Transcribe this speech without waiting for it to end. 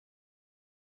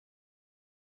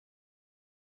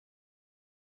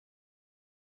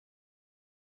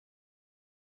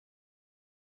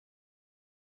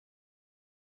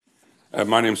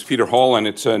My name is Peter Hall, and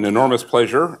it's an enormous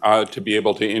pleasure to be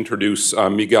able to introduce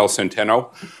Miguel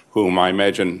Centeno, whom I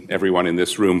imagine everyone in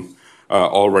this room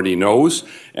already knows.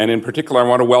 And in particular, I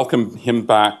want to welcome him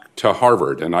back to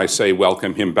Harvard. And I say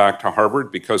welcome him back to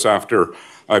Harvard because after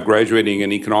graduating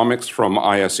in economics from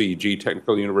ISEG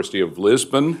Technical University of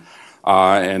Lisbon,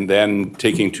 and then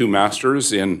taking 2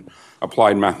 masters in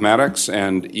applied mathematics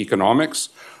and economics,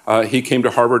 he came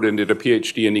to Harvard and did a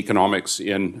PhD in economics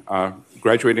in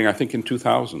graduating, I think, in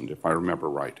 2000, if I remember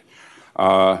right.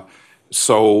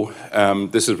 So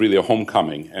this is really a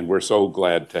homecoming, and we're so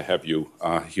glad to have you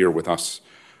here with us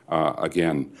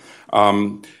again.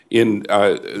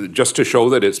 Just to show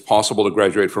that it's possible to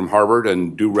graduate from Harvard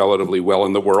and do relatively well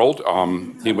in the world,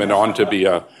 he went on to be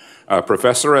a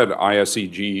professor at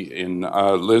ISEG in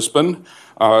Lisbon.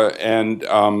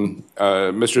 Mr.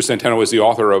 Centeno is the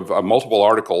author of multiple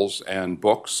articles and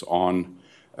books on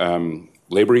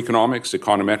labor economics,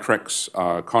 econometrics,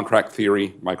 contract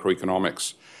theory,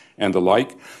 microeconomics, and the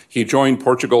like. He joined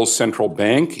Portugal's central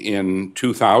bank in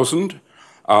 2000,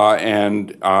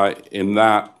 and in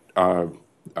that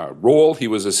role, he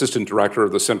was assistant director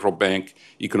of the central bank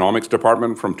economics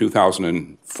department from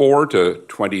 2004 to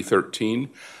 2013.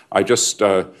 I just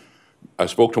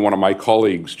spoke to one of my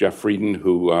colleagues, Jeff Frieden,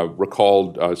 who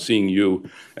recalled seeing you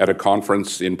at a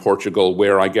conference in Portugal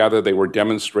where I gather they were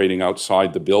demonstrating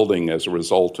outside the building as a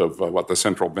result of what the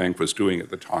central bank was doing at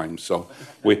the time. So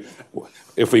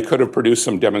if we could have produced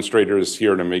some demonstrators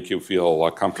here to make you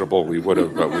feel comfortable, we would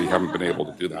have, but we haven't been able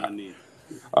to do that.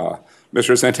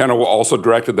 Mr. Centeno also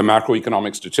directed the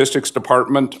Macroeconomic Statistics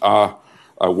Department, a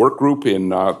work group in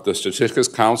the Statistics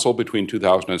Council between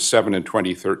 2007 and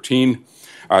 2013.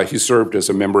 He served as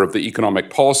a member of the Economic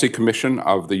Policy Commission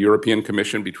of the European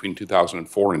Commission between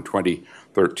 2004 and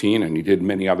 2013, and he did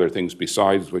many other things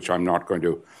besides, which I'm not going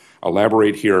to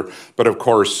elaborate here. But of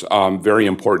course, very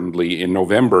importantly, in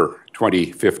November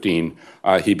 2015,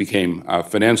 he became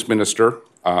finance minister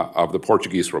of the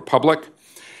Portuguese Republic,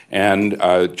 and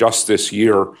just this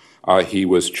year, he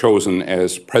was chosen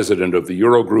as president of the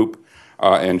Eurogroup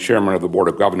and chairman of the Board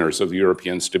of Governors of the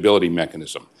European Stability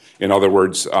Mechanism. In other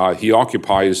words, he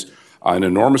occupies an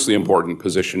enormously important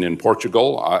position in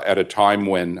Portugal at a time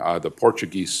when the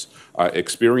Portuguese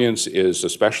experience is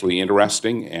especially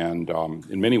interesting and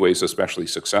in many ways especially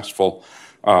successful.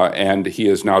 And he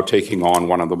is now taking on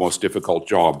one of the most difficult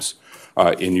jobs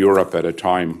in Europe at a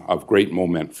time of great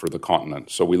moment for the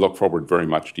continent. So we look forward very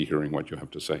much to hearing what you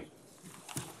have to say.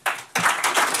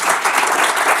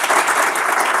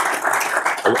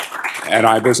 And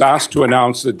I was asked to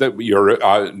announce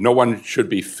that no one should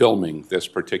be filming this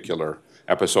particular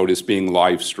episode. It's being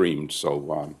live streamed,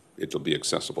 so it'll be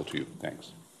accessible to you.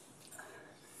 Thanks.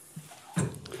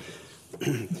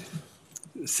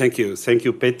 Thank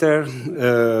you, Peter.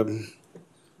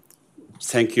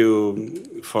 Thank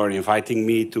you for inviting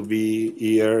me to be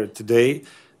here today.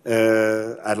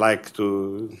 I'd like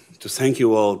to thank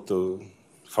you all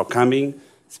for coming,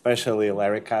 especially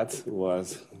Larry Katz, who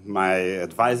was my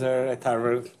advisor at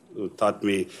Harvard, who taught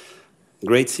me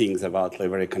great things about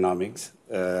labor economics.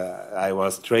 I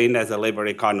was trained as a labor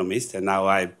economist, and now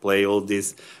I play all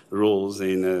these roles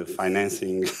in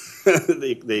financing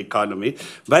the economy.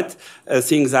 But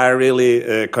things are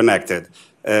really connected,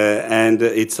 and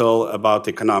it's all about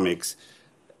economics.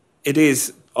 It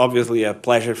is obviously a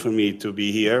pleasure for me to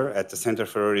be here at the Center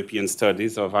for European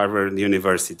Studies of Harvard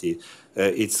University.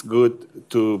 It's good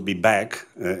to be back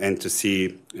and to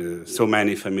see so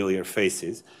many familiar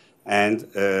faces and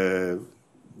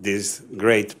this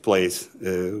great place,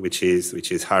 which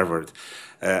is Harvard.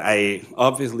 I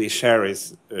obviously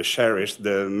cherish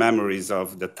the memories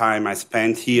of the time I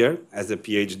spent here as a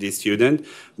PhD student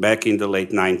back in the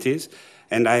late 90s,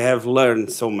 and I have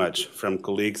learned so much from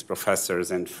colleagues,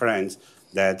 professors, and friends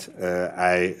that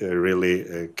I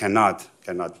really cannot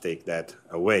take that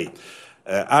away.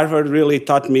 Harvard really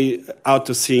taught me how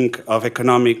to think of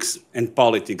economics and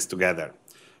politics together.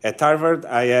 At Harvard,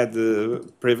 I had the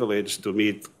privilege to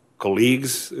meet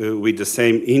colleagues with the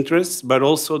same interests, but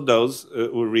also those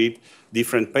who read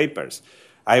different papers.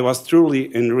 I was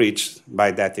truly enriched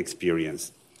by that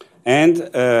experience. And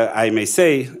I may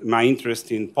say my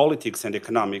interest in politics and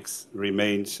economics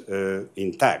remains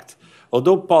intact.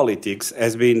 Although politics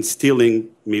has been stealing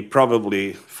me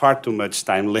probably far too much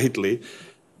time lately,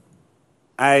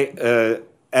 I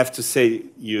have to say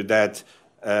you that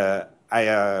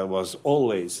I was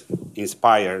always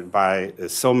inspired by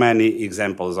so many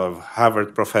examples of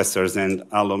Harvard professors and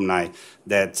alumni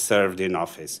that served in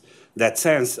office. That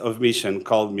sense of mission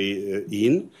called me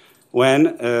in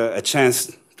when a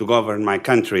chance to govern my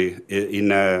country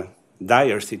in a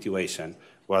dire situation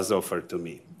was offered to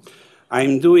me.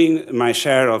 I'm doing my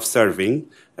share of serving.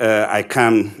 I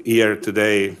come here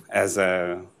today as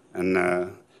an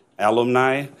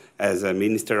alumni, as a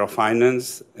Minister of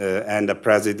Finance and a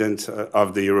President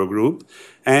of the Eurogroup.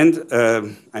 And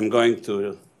I'm going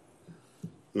to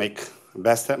make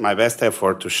my best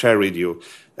effort to share with you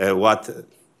what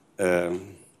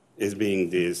is being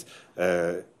this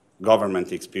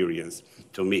government experience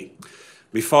to me.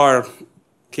 Before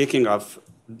kicking off,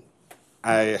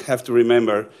 I have to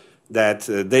remember that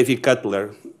David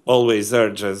Cutler always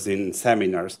urges in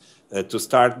seminars to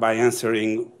start by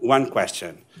answering one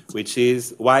question, which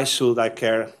is, why should I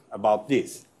care about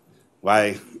this?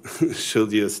 Why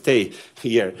should you stay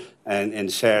here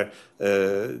and share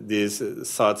these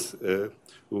thoughts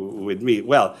with me?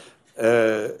 Well,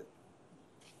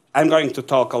 I'm going to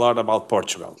talk a lot about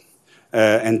Portugal.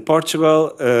 And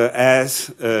Portugal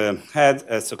has had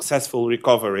a successful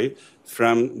recovery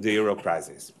from the euro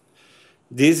crisis.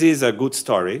 This is a good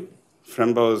story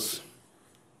from both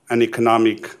an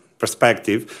economic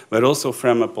perspective, but also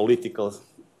from a political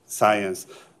science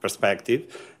perspective.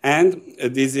 And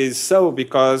this is so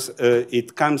because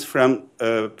it comes from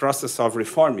a process of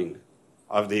reforming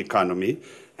of the economy.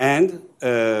 And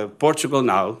Portugal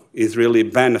now is really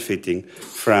benefiting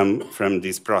from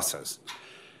this process.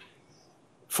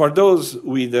 For those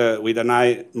with an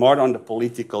eye more on the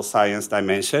political science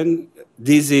dimension,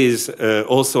 this is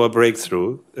also a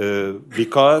breakthrough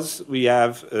because we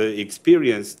have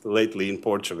experienced lately in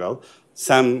Portugal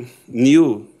some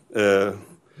new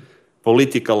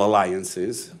political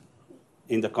alliances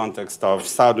in the context of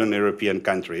Southern European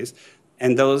countries,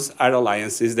 and those are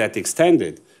alliances that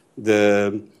extended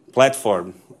the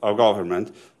platform of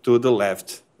government to the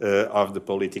left of the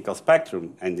political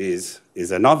spectrum, and this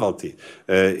is a novelty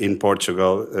in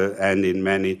Portugal and in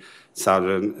many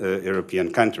Southern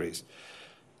European countries.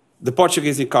 The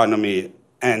Portuguese economy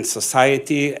and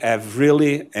society have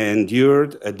really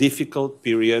endured a difficult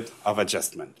period of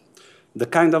adjustment. The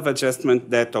kind of adjustment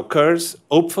that occurs,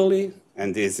 hopefully,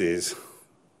 and this is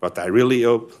what I really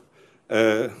hope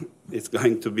it's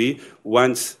going to be,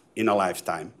 once in a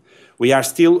lifetime. We are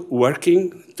still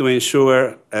working to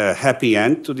ensure a happy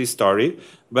end to this story,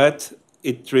 but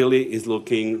it really is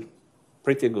looking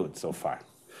pretty good so far.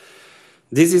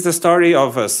 This is the story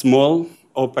of a small,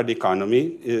 open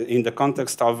economy in the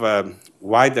context of a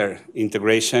wider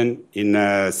integration in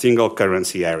a single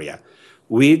currency area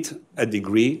with a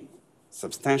degree,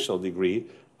 substantial degree,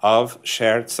 of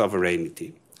shared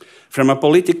sovereignty. From a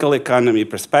political economy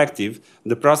perspective,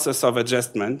 the process of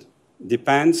adjustment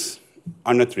depends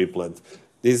on a triplet.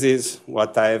 This is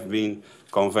what I have been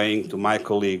conveying to my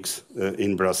colleagues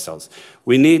in Brussels.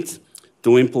 We need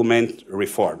to implement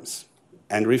reforms,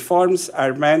 and reforms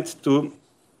are meant to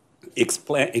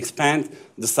expand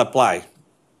the supply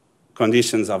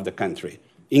conditions of the country,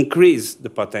 increase the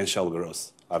potential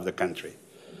growth of the country.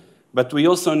 But we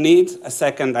also need a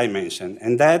second dimension,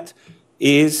 and that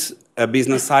is a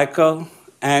business cycle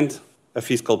and a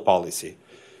fiscal policy.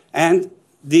 And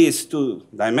these two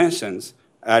dimensions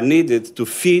are needed to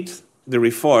feed the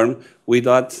reform with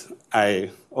what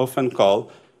I often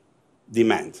call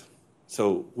demand.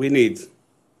 So we need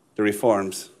the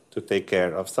reforms to take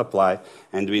care of supply,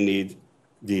 and we need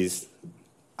this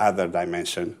other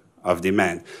dimension of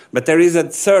demand. But there is a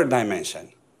third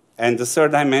dimension, and the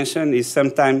third dimension is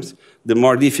sometimes the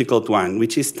more difficult one,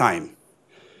 which is time.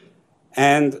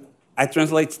 And I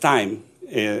translate time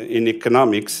in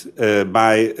economics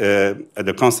by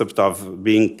the concept of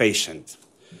being patient,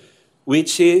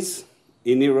 which is,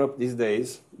 in Europe these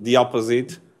days, the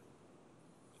opposite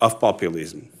of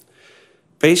populism.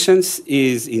 Patience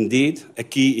is indeed a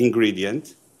key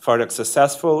ingredient for a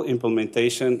successful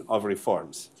implementation of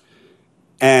reforms.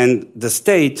 And the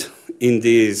state in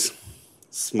this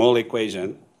small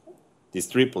equation, this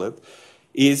triplet,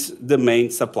 is the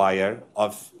main supplier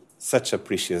of such a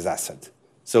precious asset.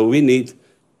 So we need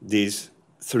these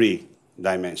three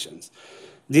dimensions.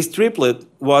 This triplet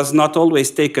was not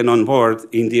always taken on board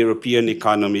in the European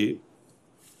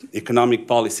economic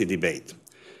policy debate.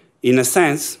 In a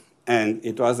sense, and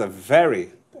it was a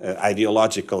very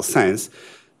ideological sense,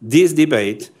 this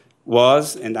debate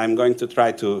was, and I'm going to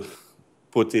try to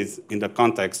put it in the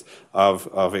context of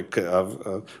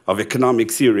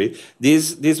economic theory,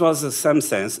 this was, in some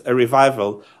sense, a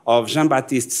revival of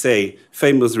Jean-Baptiste Say's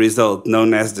famous result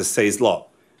known as the Say's law.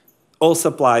 All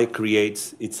supply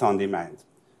creates its own demand.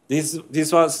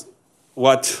 This was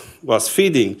what was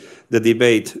feeding the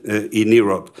debate in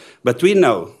Europe. But we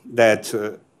know that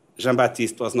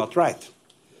Jean-Baptiste was not right.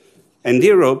 And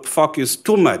Europe focused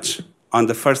too much on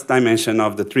the first dimension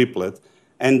of the triplet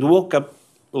and woke up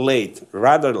late,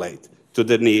 rather late, to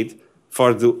the need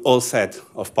for the whole set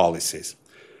of policies.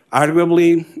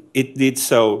 Arguably, it did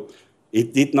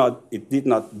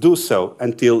not do so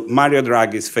until Mario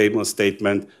Draghi's famous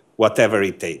statement, "Whatever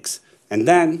it takes." And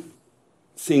then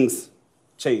things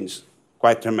changed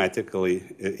quite dramatically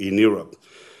in Europe.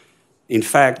 In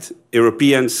fact,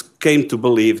 Europeans came to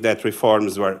believe that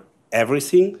reforms were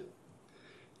everything,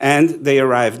 and they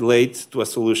arrived late to a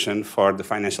solution for the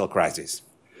financial crisis.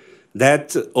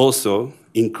 That also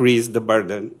increased the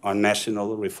burden on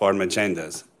national reform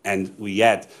agendas, and we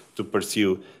had to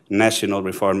pursue national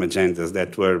reform agendas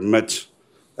that were much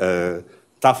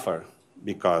tougher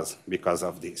because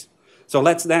of this. So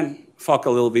let's then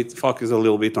focus a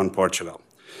little bit on Portugal.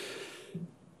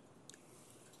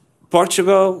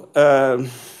 Portugal,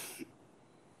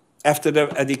 after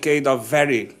a decade of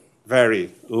very,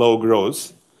 very low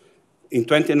growth, in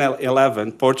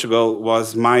 2011, Portugal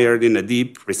was mired in a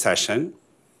deep recession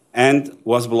and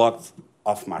was blocked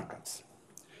off markets.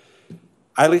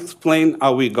 I'll explain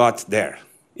how we got there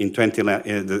in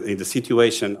the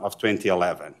situation of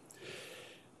 2011.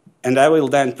 And I will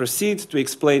then proceed to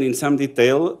explain in some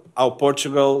detail how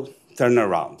Portugal turned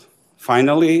around.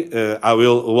 Finally, I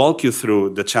will walk you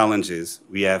through the challenges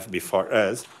we have before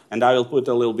us, and I will put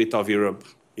a little bit of Europe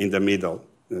in the middle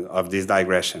of this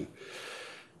digression.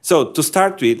 So to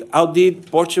start with, how did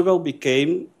Portugal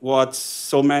become what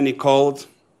so many called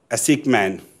a sick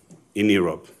man in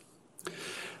Europe?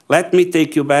 Let me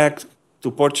take you back to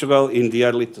Portugal in the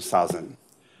early 2000s.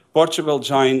 Portugal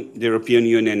joined the European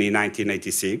Union in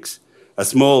 1986, a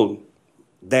small,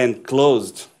 then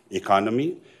closed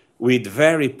economy with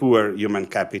very poor human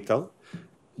capital.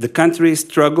 The country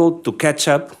struggled to catch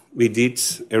up with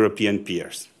its European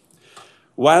peers.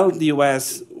 While the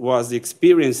US was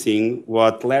experiencing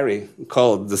what Larry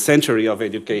called the century of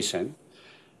education,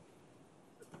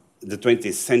 the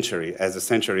 20th century as a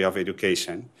century of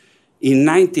education, in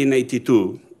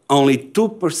 1982, only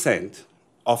 2%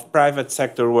 of private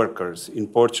sector workers in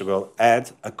Portugal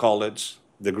had a college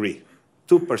degree,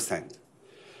 2%.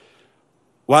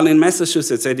 While in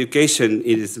Massachusetts, education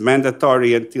is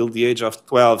mandatory until the age of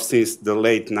 12 since the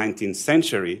late 19th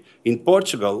century, in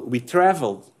Portugal, we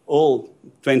traveled all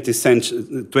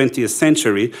 20th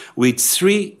century with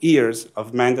 3 years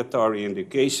of mandatory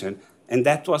education, and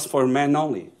that was for men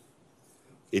only.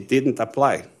 It didn't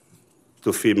apply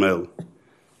to female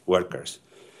workers.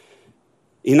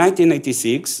 In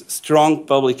 1986, strong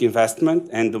public investment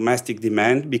and domestic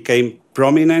demand became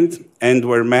prominent and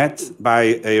were met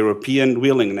by a European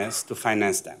willingness to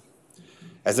finance them.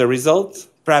 As a result,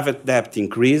 private debt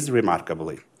increased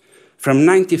remarkably. From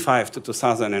 1995 to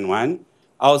 2001,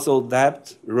 household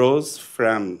debt rose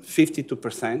from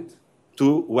 52%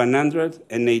 to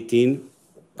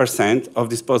 118% of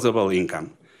disposable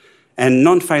income, and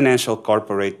non-financial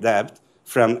corporate debt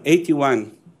from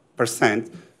 81%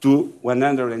 to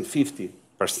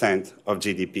 150% of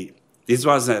GDP. This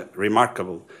was a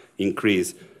remarkable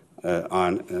increase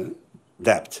on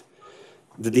debt.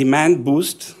 The demand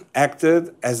boost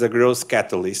acted as a growth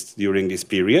catalyst during this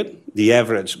period. The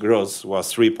average growth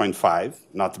was 3.5,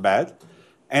 not bad,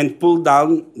 and pulled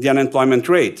down the unemployment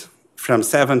rate from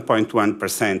 7.1%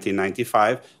 in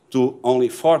 1995 to only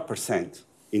 4%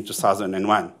 in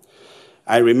 2001.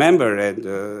 I remember, and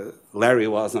Larry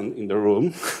wasn't in the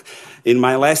room, in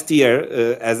my last year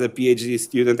as a PhD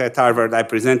student at Harvard, I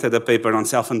presented a paper on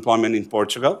self-employment in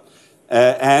Portugal,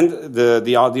 and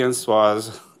the audience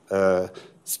was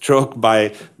struck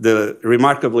by the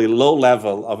remarkably low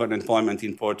level of unemployment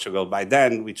in Portugal by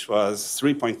then, which was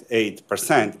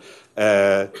 3.8%,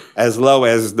 as low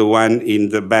as the one in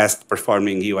the best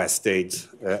performing US states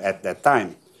at that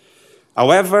time.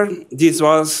 However, this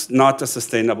was not a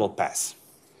sustainable path,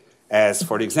 as,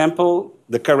 for example,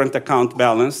 the current account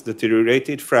balance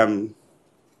deteriorated from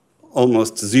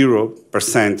almost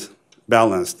 0%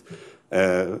 balanced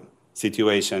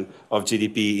situation of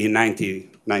GDP in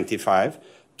 1995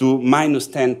 to minus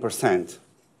 10%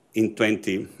 in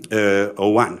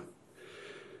 2001.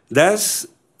 Thus,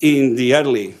 in the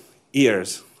early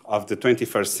years of the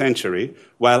 21st century,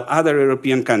 while other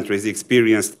European countries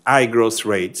experienced high growth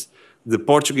rates, the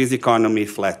Portuguese economy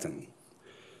flattened.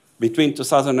 Between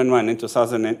 2001 and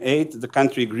 2008, the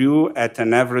country grew at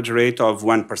an average rate of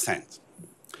 1%.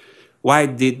 Why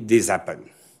did this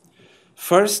happen?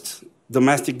 First,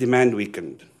 domestic demand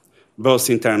weakened, both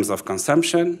in terms of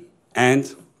consumption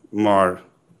and, more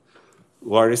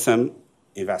worrisome,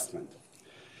 investment.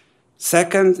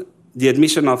 Second, the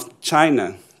admission of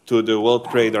China to the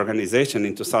World Trade Organization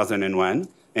in 2001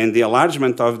 and the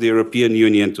enlargement of the European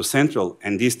Union to Central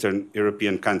and Eastern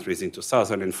European countries in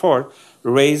 2004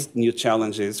 raised new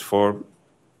challenges for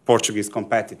Portuguese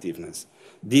competitiveness.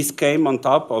 This came on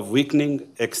top of weakening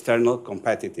external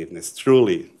competitiveness,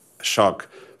 truly a shock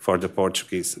for the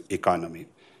Portuguese economy.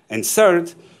 And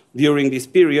third, during this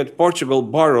period, Portugal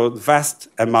borrowed vast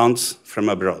amounts from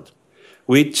abroad,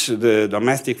 which the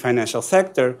domestic financial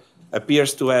sector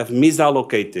appears to have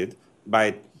misallocated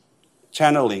by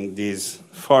channeling these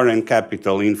foreign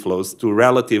capital inflows to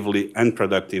relatively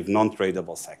unproductive,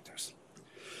 non-tradable sectors.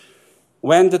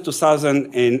 When the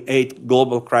 2008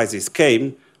 global crisis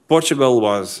came, Portugal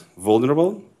was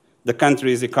vulnerable. The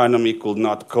country's economy could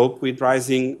not cope with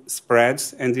rising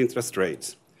spreads and interest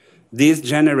rates. This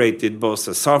generated both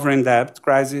a sovereign debt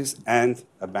crisis and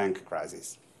a bank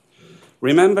crisis.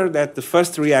 Remember that the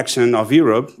first reaction of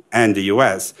Europe and the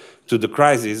US to the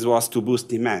crisis was to boost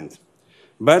demand.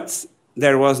 But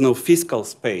there was no fiscal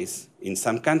space in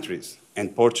some countries,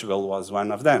 and Portugal was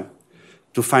one of them,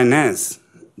 to finance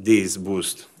this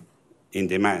boost in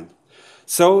demand.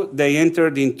 So they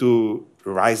entered into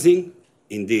rising,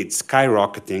 indeed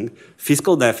skyrocketing,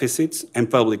 fiscal deficits and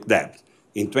public debt.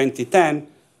 In 2010,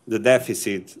 the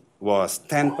deficit was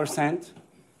 10%,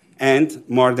 and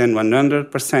more than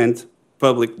 100%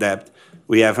 public debt.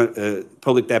 We have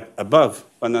public debt above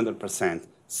 100%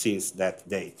 since that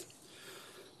date.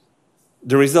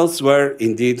 The results were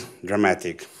indeed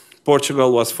dramatic.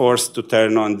 Portugal was forced to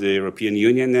turn on the European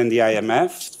Union and the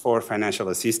IMF for financial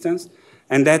assistance,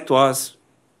 and that was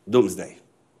doomsday.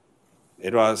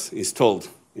 It was installed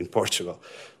in Portugal,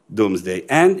 doomsday.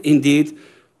 And indeed,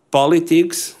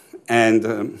 politics and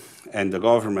the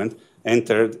government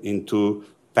entered into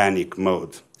panic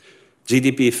mode.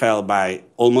 GDP fell by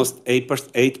almost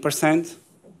 8%,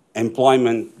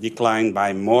 employment declined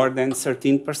by more than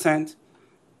 13%,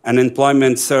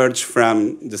 unemployment surged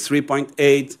from the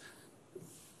 3.8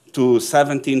 to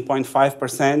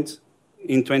 17.5%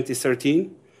 in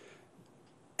 2013.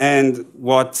 And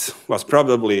what was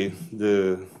probably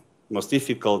the most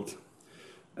difficult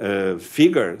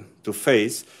figure to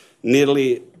face,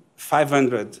 nearly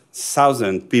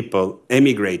 500,000 people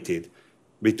emigrated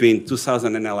between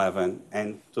 2011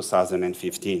 and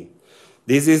 2015.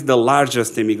 This is the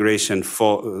largest immigration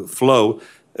flow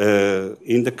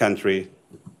in the country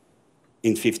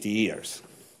in 50 years.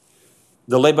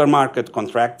 The labor market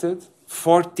contracted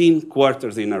 14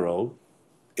 quarters in a row.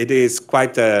 It is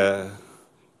quite a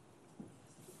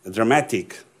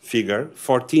dramatic figure,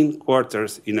 14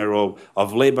 quarters in a row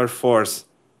of labor force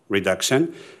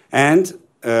reduction. And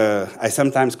I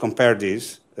sometimes compare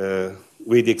this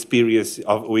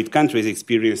with countries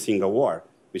experiencing a war,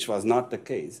 which was not the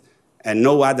case. And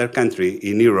no other country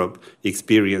in Europe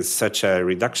experienced such a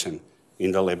reduction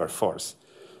in the labor force.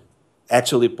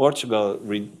 Actually, Portugal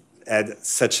had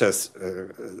such a,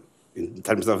 in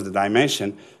terms of the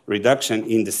dimension, reduction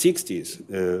in the 60s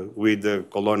with the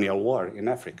colonial war in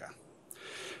Africa.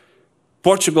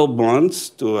 Portugal bonds,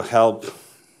 to help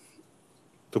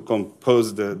to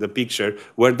compose the picture,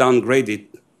 were downgraded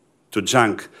to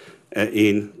junk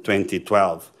in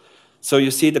 2012. So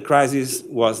you see, the crisis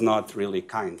was not really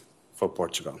kind for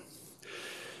Portugal.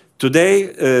 Today,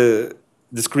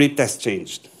 the script has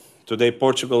changed. Today,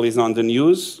 Portugal is on the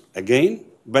news again,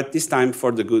 but this time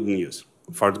for the good news,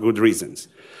 for good reasons.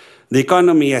 The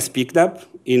economy has picked up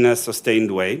in a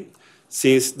sustained way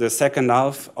since the second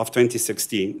half of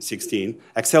 2016,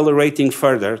 accelerating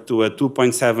further to a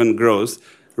 2.7 growth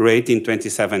rate in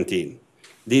 2017.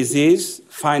 This is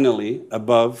finally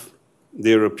above the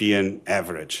European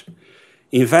average.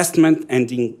 Investment and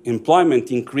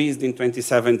employment increased in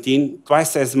 2017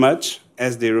 twice as much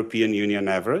as the European Union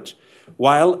average,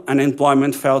 while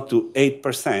unemployment fell to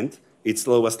 8%, its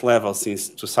lowest level since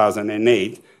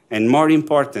 2008, and more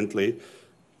importantly,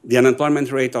 the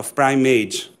unemployment rate of prime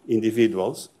age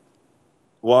individuals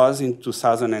was in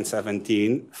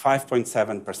 2017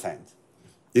 5.7%.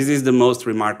 This is the most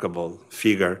remarkable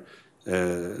figure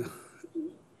that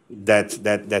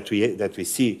we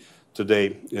see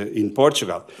today in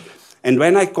Portugal. And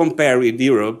when I compare with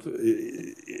Europe,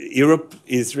 Europe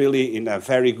is really in a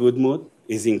very good mood.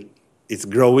 It's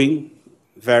growing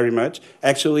very much.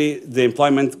 Actually, the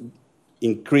employment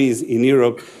increase in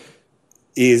Europe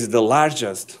is the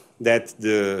largest that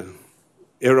the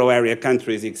euro area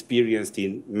countries experienced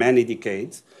in many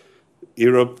decades.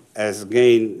 Europe has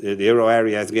gained, the euro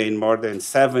area has gained more than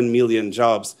 7 million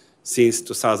jobs since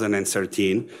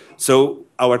 2013. So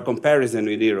our comparison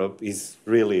with Europe is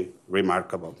really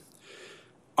remarkable.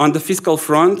 On the fiscal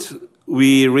front,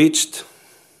 we reached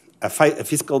a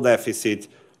fiscal deficit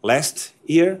last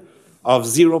year of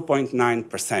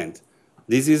 0.9%,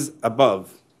 This is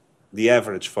above the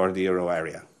average for the euro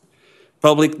area.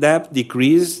 Public debt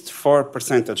decreased 4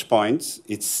 percentage points.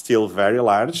 It's still very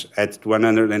large at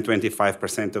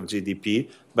 125% of GDP,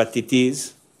 but it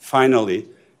is finally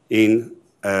in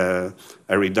a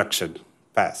reduction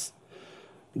path.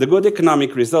 The good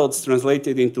economic results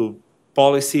translated into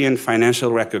policy and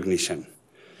financial recognition.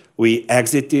 We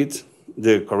exited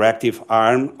the corrective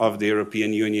arm of the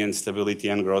European Union Stability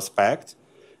and Growth Pact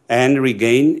and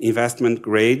regained investment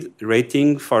grade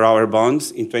rating for our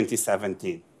bonds in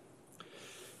 2017.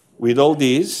 With all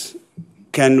this,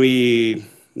 can we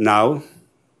now,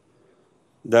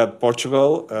 the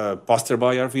Portugal poster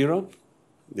boy of Europe?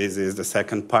 This is the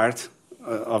second part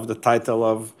of the title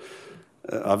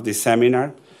of this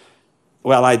seminar.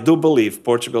 Well, I do believe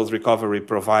Portugal's recovery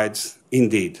provides,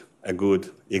 indeed, a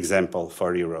good example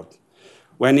for Europe.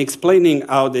 When explaining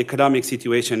how the economic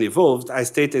situation evolved, I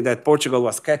stated that Portugal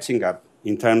was catching up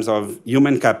in terms of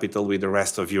human capital with the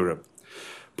rest of Europe.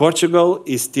 Portugal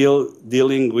is still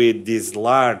dealing with this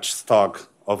large stock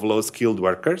of low-skilled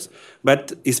workers,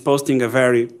 but is posting a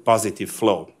very positive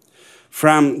flow.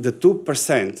 From the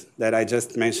 2% that I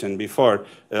just mentioned before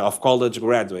of college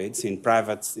graduates in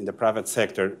the private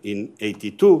sector in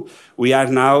 '82, we are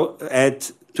now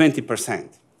at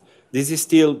 20%. This is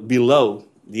still below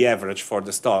the average for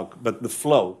the stock, but the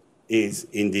flow is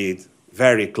indeed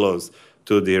very close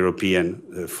to the European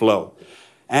flow.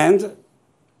 And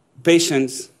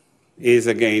patience is,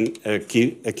 again, a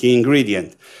key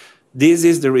ingredient. This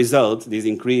is the result, this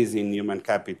increase in human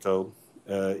capital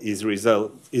is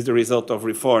the result of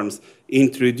reforms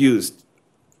introduced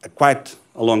quite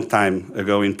a long time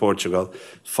ago in Portugal,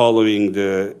 following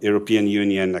the European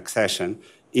Union accession,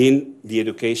 in the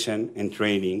education and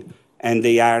training, and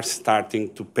they are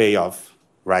starting to pay off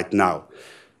right now.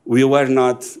 We were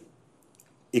not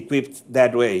equipped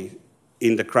that way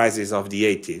in the crisis of the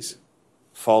 80s,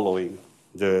 following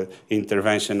the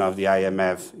intervention of the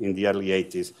IMF in the early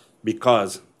 80s,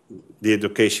 because the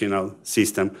educational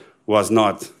system was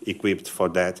not equipped for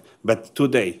that. But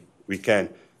today, we can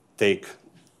take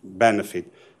benefit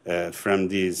from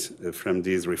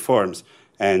these reforms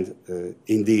and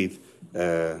indeed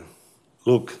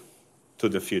look to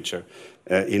the future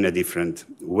in a different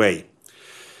way.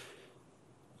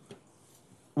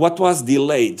 What was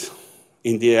delayed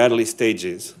in the early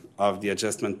stages of the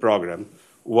adjustment program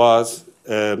was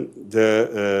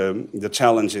the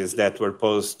challenges that were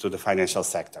posed to the financial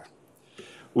sector.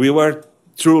 We were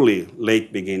truly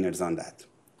late beginners on that.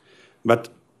 But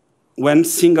one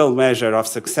single measure of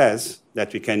success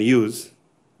that we can use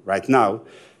right now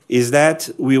is that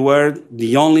we were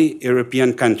the only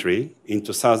European country in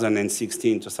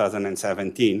 2016,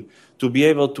 2017 to be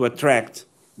able to attract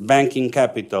banking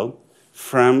capital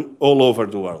from all over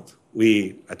the world.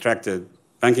 We attracted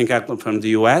banking capital from the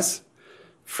US,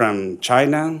 from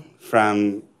China,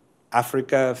 from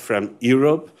Africa, from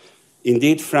Europe,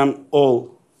 indeed from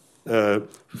all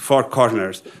four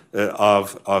corners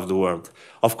of the world.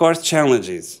 Of course,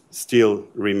 challenges still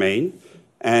remain,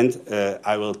 and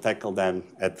I will tackle them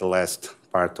at the last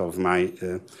part of my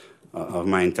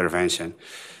intervention.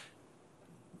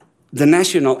 The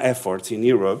national efforts in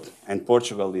Europe, and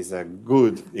Portugal is a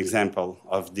good example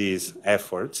of these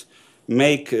efforts,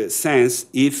 make sense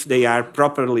if they are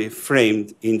properly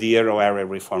framed in the euro area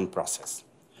reform process.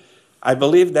 I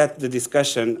believe that the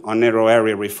discussion on euro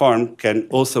area reform can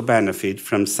also benefit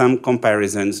from some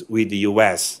comparisons with the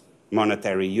US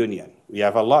monetary union. We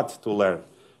have a lot to learn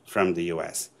from the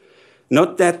US.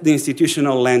 Note that the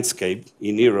institutional landscape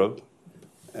in Europe,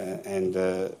 and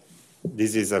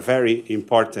this is a very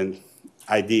important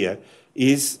idea,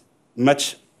 is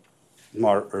much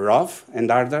more rough and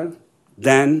harder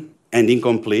than, and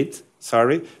incomplete,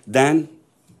 than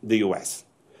the US.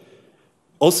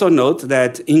 Also note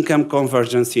that income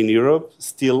convergence in Europe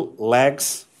still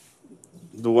lags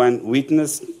the one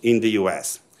witnessed in the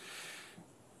US.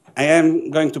 I am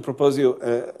going to propose you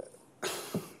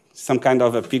some kind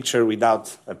of a picture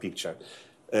without a picture.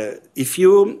 If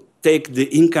you take the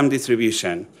income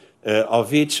distribution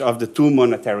of each of the two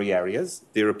monetary areas,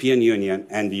 the European Union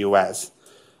and the US,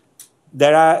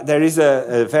 there is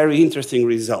a very interesting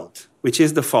result, which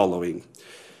is the following.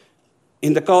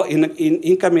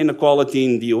 Income inequality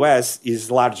in the US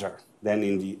is larger than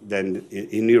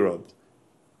in Europe.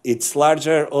 It's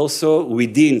larger also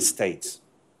within states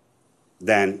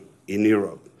than in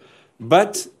Europe.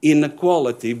 But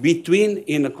inequality, between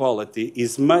inequality,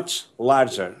 is much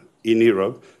larger in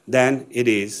Europe than it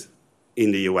is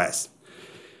in the US.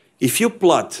 If you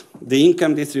plot the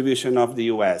income distribution of the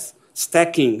US,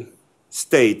 stacking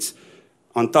states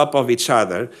on top of each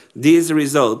other, this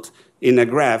result in a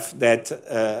graph that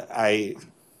I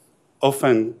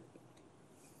often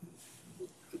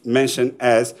mention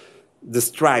as the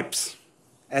stripes,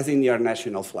 as in your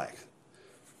national flag.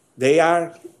 They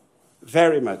are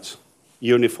very much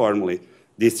uniformly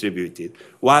distributed,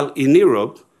 while in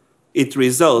Europe, it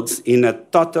results in a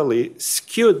totally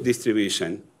skewed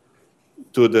distribution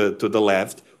to the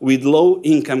left, with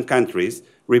low-income countries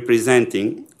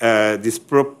representing a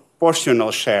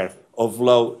disproportional share of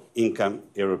low-income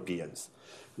Europeans.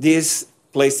 This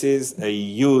places a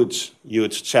huge,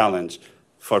 huge challenge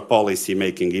for policy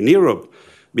making in Europe,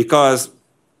 because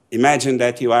imagine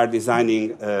that you are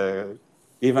designing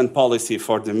even policy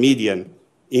for the median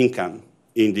income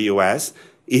in the US.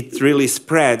 It really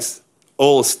spreads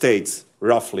all states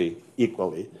roughly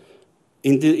equally.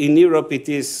 In Europe, it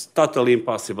is totally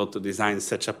impossible to design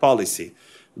such a policy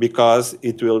because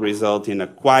it will result in a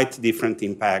quite different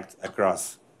impact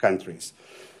across countries.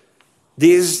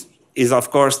 This is,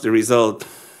 of course, the result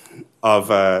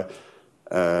of a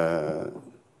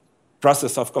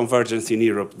process of convergence in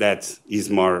Europe that is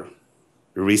more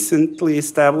recently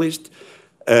established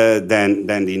than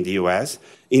in the US.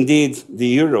 Indeed, the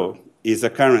euro is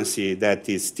a currency that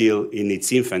is still in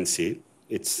its infancy.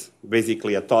 It's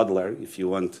basically a toddler, if you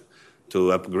want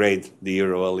to upgrade the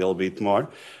euro a little bit more.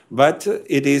 But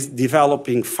it is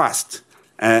developing fast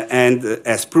and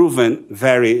has proven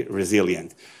very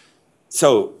resilient.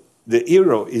 So the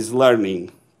euro is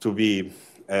learning to be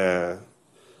a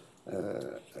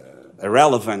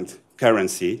relevant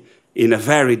currency in a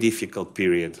very difficult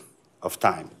period of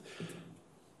time.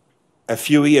 A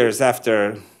few years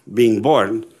after being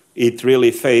born, it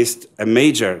really faced a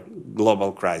major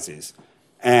global crisis.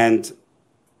 And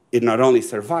it not only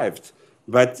survived,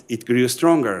 but it grew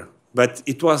stronger. But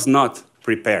it was not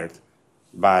prepared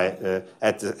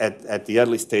at the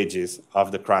early stages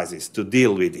of the crisis to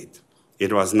deal with it.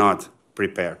 It was not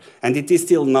prepared. And it is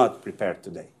still not prepared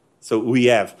today. So we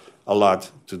have a lot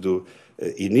to do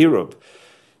in Europe.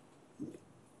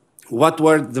 What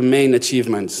were the main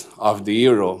achievements of the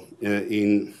euro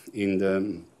in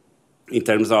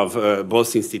terms of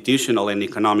both institutional and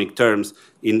economic terms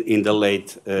in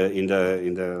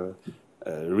the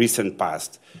recent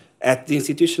past? At the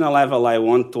institutional level, I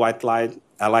want to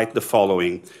highlight the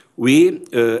following. We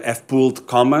have pooled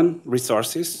common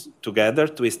resources together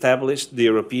to establish the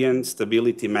European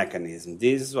Stability Mechanism.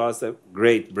 This was a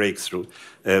great breakthrough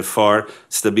for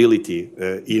stability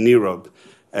in Europe.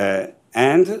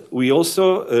 And we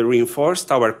also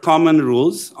reinforced our common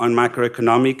rules on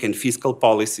macroeconomic and fiscal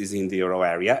policies in the euro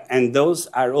area, and those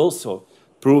are also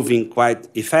proving quite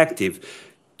effective.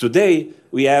 Today,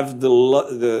 we have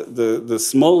the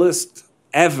smallest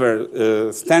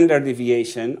ever standard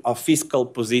deviation of fiscal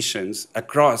positions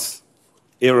across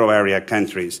euro area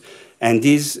countries. And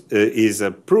this is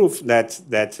a proof that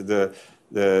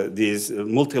this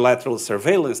multilateral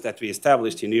surveillance that we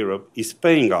established in Europe is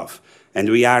paying off. And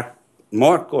we are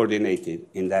more coordinated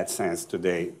in that sense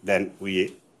today than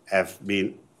we have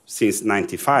been since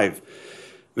 '95.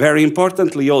 Very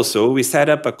importantly also, we set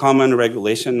up a common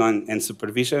regulation on and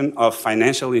supervision of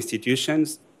financial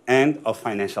institutions and of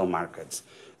financial markets.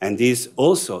 And this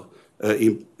also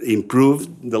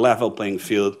improved the level playing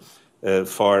field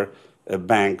for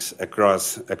banks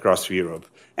across Europe.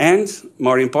 And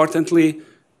more importantly,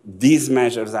 these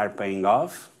measures are paying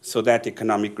off so that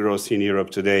economic growth in Europe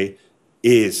today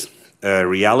is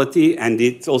reality, and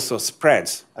it also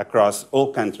spreads across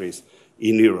all countries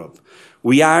in Europe.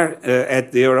 We are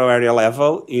at the euro area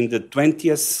level in the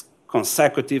 20th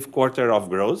consecutive quarter of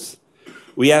growth.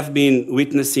 We have been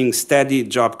witnessing steady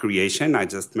job creation. I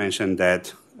just mentioned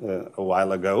that a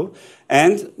while ago.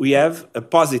 And we have a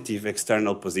positive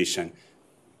external position.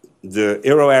 The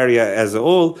euro area as a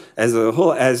whole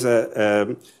has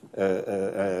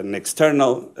an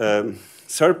external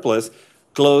surplus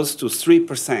close to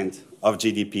 3% of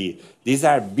GDP. These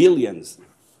are billions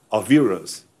of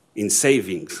euros in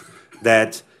savings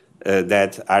that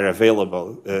are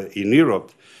available in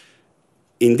Europe.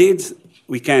 Indeed,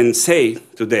 we can say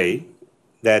today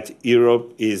that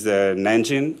Europe is an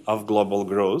engine of global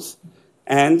growth,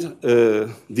 and the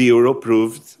euro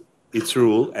proved its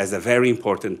role as a very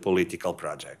important political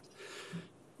project.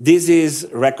 This is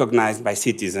recognized by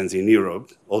citizens in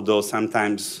Europe, although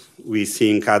sometimes we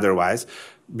think otherwise,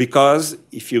 because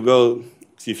if you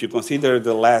consider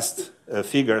the last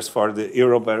figures for the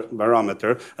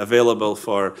Eurobarometer available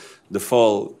for the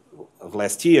fall of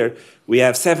last year, we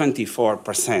have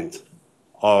 74%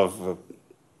 of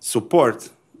support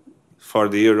for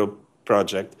the euro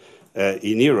project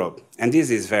in Europe, and this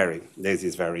is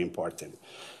very important.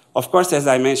 Of course, as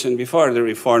I mentioned before, the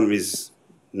reform is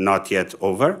not yet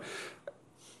over,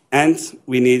 And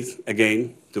we need,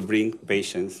 again, to bring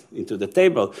patience into the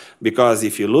table, because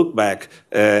if you look back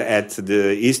at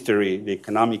the history, the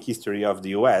economic history of the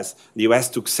US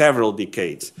took several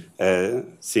decades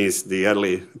since the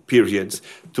early periods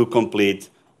to complete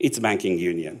its banking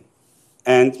union.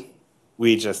 And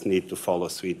we just need to follow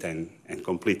suit and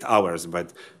complete ours,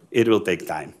 but it will take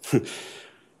time.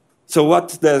 So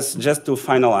what does, just to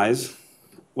finalize,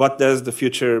 what does the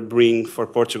future bring for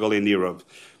Portugal in Europe?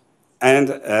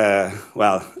 And,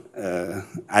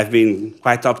 I've been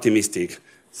quite optimistic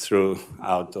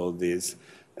throughout all this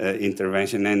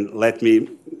intervention. And let me,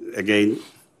 again,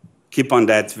 keep on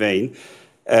that vein.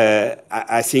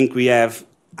 I think we have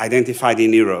identified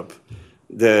in Europe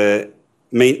the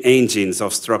main engines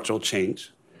of structural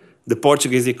change. The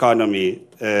Portuguese economy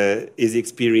is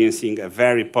experiencing a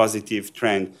very positive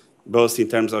trend, both in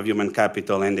terms of human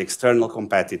capital and external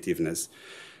competitiveness.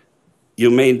 You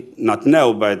may not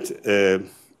know, but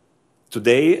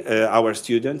today our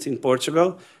students in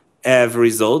Portugal have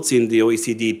results in the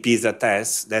OECD PISA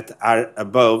tests that are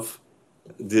above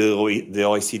the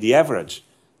OECD average.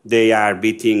 They are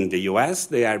beating the US,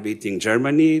 they are beating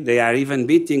Germany, they are even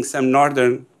beating some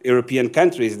Northern European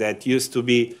countries that used to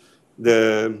be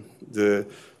the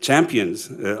champions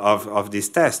of these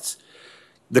tests.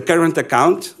 The current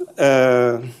account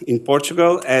in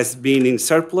Portugal has been in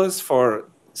surplus for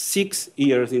 6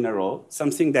 years in a row,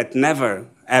 something that never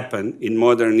happened in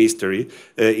modern history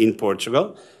in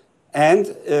Portugal.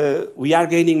 And we are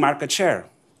gaining market share.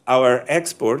 Our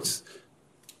exports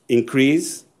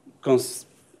increase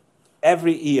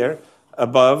every year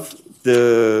above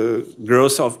the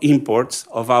growth of imports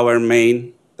of our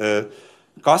main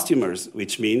customers,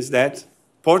 which means that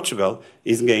Portugal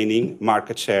is gaining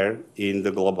market share in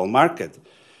the global market.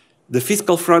 The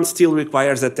fiscal front still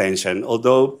requires attention,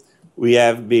 although we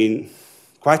have been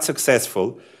quite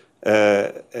successful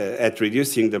at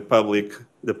reducing the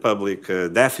public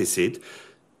deficit.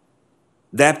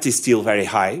 Debt is still very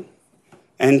high,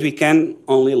 and we can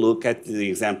only look at the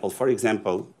example, for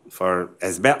example,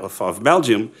 of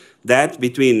Belgium, that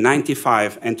between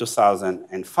 1995 and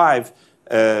 2005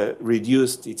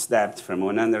 reduced its debt from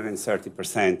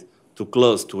 130% to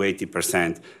close to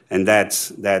 80%, and that's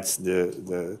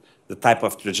the type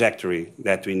of trajectory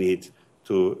that we need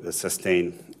to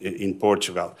sustain in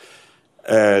Portugal.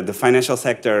 The financial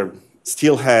sector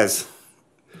still has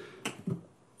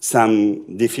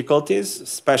some difficulties,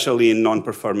 especially in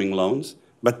non-performing loans,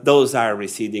 but those are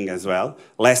receding as well.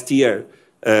 Last year,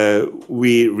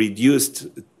 we reduced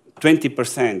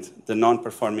 20% the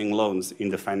non-performing loans in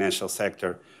the financial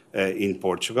sector in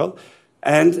Portugal.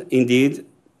 And indeed,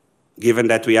 given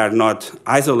that we are not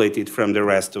isolated from the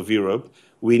rest of Europe,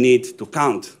 we need to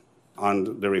count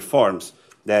on the reforms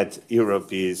that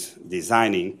Europe is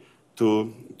designing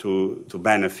to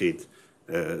benefit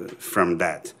from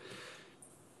that.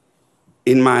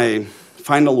 In my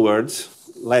final words,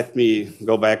 let me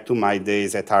go back to my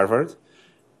days at Harvard.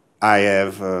 I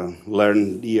have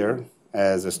learned here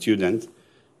as a student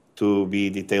to be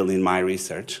detailed in my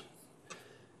research.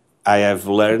 I have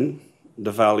learned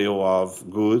the value of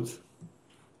good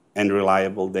and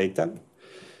reliable data.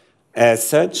 As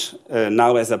such,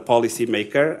 now as a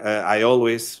policymaker, I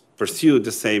always pursue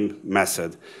the same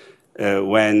method.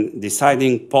 When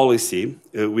deciding policy,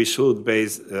 we should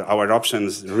base our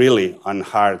options really on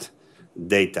hard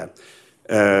data.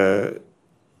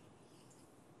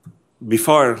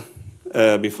 Before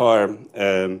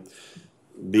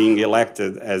being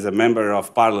elected as a member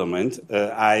of parliament,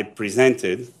 I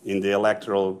presented in the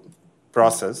electoral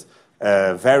process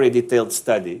a very detailed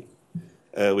study,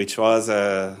 which was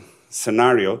a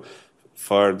scenario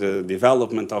for the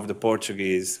development of the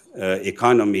Portuguese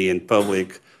economy and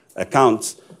public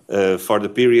accounts for the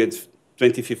period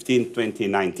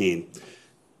 2015-2019.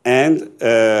 And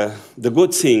the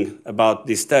good thing about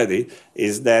this study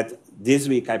is that this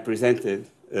week I presented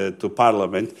to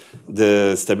Parliament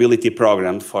the stability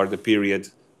program for the period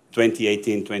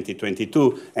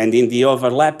 2018-2022, and in the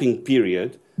overlapping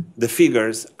period, the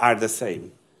figures are the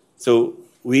same. So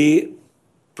we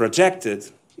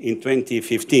projected in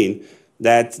 2015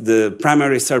 that the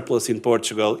primary surplus in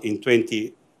Portugal in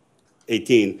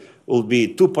 2018 will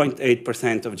be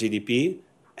 2.8% of GDP,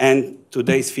 and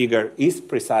today's figure is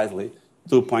precisely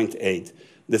 2.8.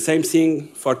 The same thing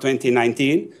for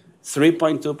 2019,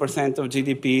 3.2% of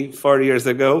GDP 4 years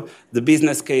ago. The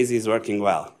business case is working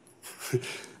well,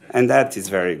 and that is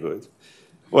very good.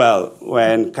 Well,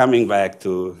 when coming back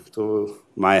to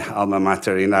my alma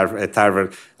mater at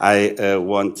Harvard, I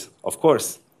want, of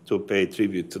course, to pay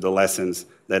tribute to the lessons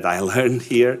that I learned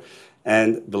here,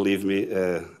 and believe me,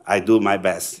 I do my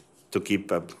best to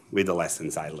keep up with the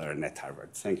lessons I learned at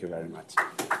Harvard. Thank you very much.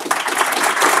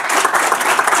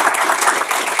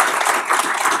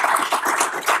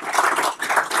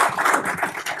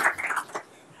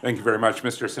 Thank you very much,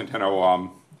 Mr. Centeno.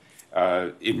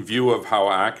 In view of how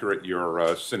accurate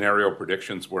your scenario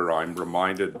predictions were, I'm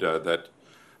reminded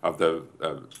of the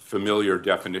familiar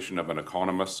definition of an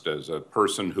economist as a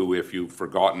person who, if you've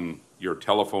forgotten your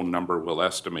telephone number, will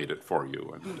estimate it for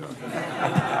you. And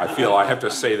I feel I have to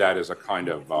say that as a kind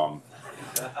of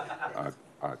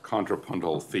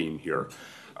contrapuntal theme here.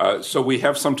 So we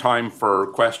have some time for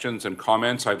questions and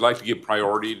comments. I'd like to give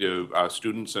priority to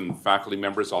students and faculty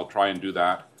members. I'll try and do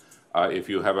that. If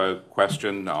you have a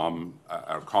question or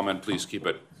comment, please keep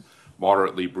it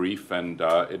moderately brief and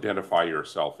identify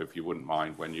yourself, if you wouldn't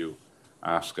mind, when you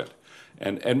ask it.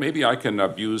 And maybe I can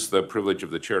abuse the privilege of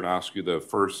the chair to ask you the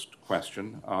first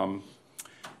question.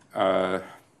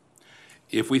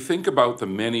 If we think about the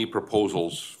many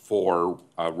proposals for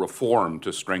reform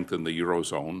to strengthen the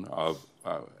Eurozone,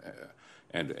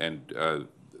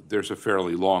 there's a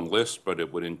fairly long list, but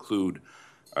it would include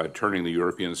turning the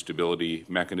European Stability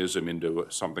Mechanism into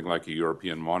something like a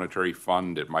European Monetary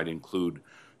Fund. It might include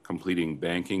completing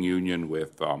banking union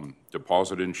with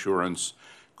deposit insurance,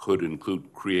 could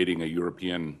include creating a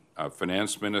European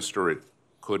finance minister. It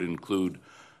could include,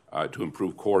 to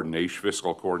improve coordination,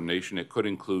 fiscal coordination, it could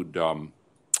include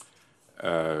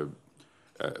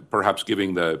perhaps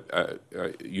giving the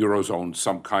Eurozone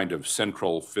some kind of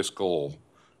central fiscal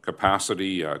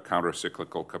capacity,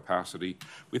 counter-cyclical capacity.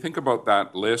 We think about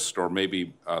that list, or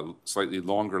maybe a slightly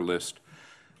longer list.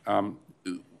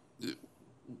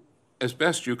 As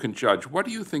best you can judge, what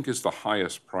do you think is the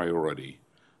highest priority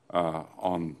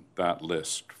on that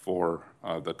list for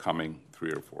the coming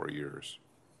 3 or 4 years?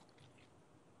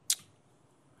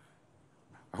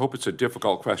 I hope it's a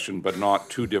difficult question, but not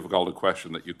too difficult a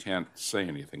question that you can't say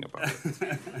anything about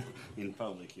it. In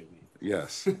public, you mean?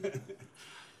 Yes.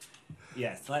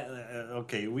 Yes.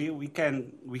 Okay. We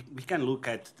can look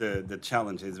at the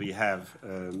challenges we have.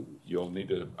 You'll need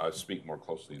to speak more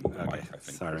closely into the mic, I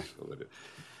think. Sorry.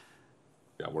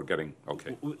 Yeah, we're getting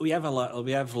okay. We have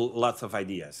lots of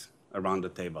ideas around the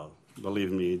table.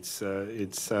 Believe me, it's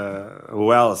a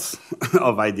wealth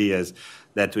of ideas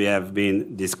that we have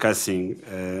been discussing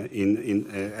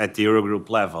at the Eurogroup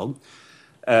level.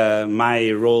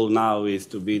 My role now is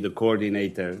to be the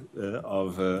coordinator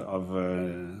of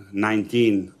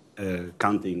 19,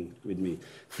 counting with me,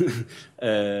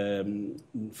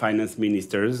 finance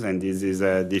ministers, and this is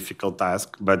a difficult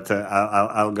task. But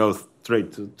I'll go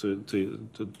straight to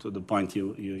the point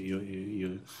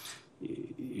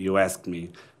you asked me.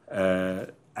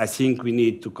 I think we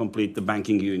need to complete the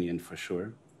banking union for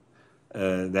sure.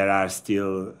 There are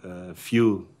still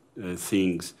few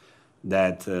things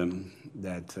that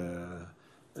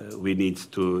we need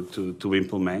to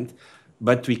implement,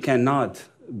 but we cannot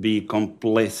be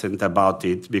complacent about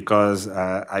it, because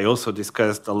I also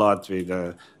discussed a lot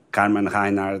with Carmen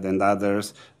Reinhardt and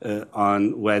others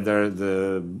on whether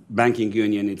the banking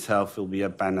union itself will be a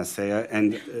panacea,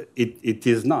 and it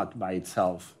is not by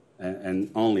itself and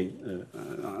only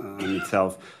on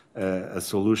itself a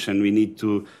solution. We need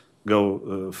to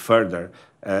go further,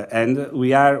 and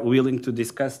we are willing to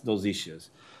discuss those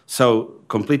issues. So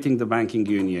completing the banking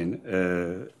union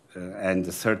and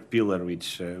the third pillar,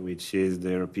 which is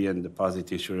the European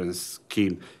Deposit Insurance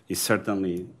Scheme, is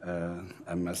certainly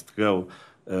a must-go,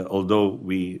 although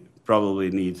we probably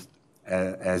need,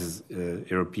 as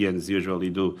Europeans usually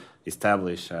do,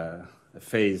 establish a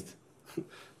phased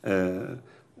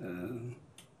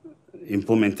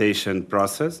implementation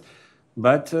process.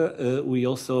 But we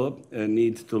also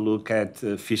need to look at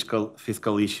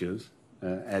fiscal issues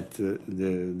at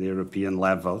the European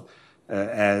level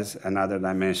as another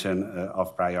dimension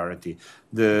of priority.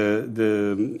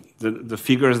 The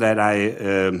figures that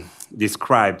I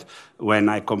described when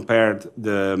I compared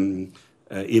the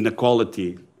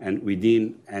inequality and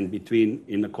within and between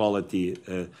inequality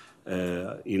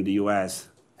in the US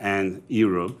and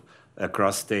Europe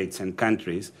across states and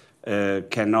countries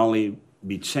can only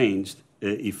be changed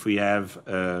if we have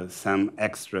some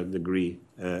extra degree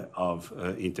of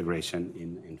integration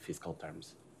in fiscal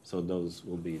terms. So those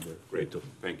will be the Great.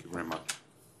 Thank you very much.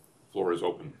 Floor is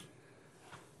open.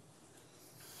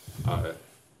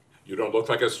 You don't look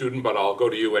like a student, but I'll go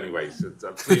to you anyways.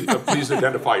 Please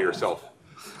identify yourself.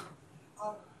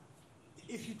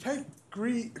 If you take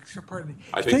Greece, pardon me.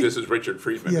 I think this is Richard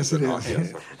Friedman. Yes, it is.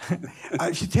 Yes.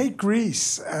 If you take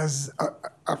Greece as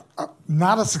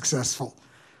not a successful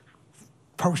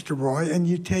poster boy, and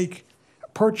you take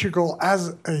Portugal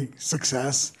as a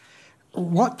success,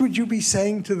 what would you be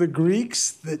saying to the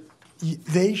Greeks that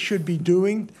they should be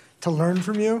doing to learn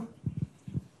from you?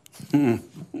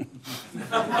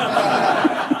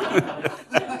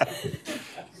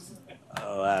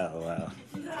 Wow.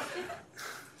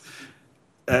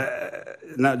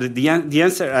 Now, the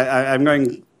answer, I'm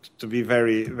going to be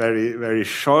very, very, very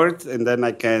short, and then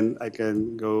I can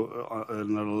go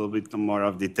in a little bit more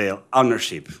of detail.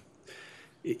 Ownership.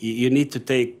 You need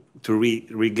to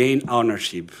regain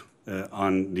ownership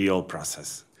on the whole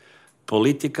process.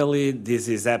 Politically, this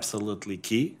is absolutely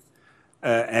key,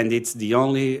 and it's the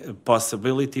only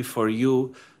possibility for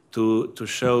you to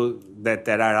show that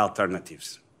there are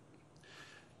alternatives.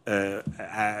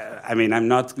 I mean, I'm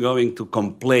not going to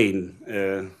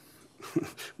complain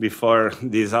before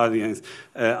this audience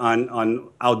on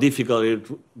how difficult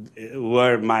it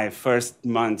were my first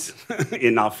months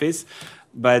in office,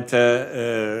 but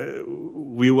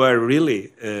we were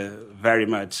really very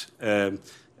much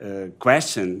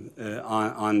questioned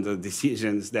on the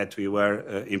decisions that we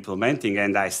were implementing.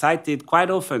 And I cited quite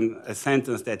often a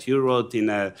sentence that you wrote in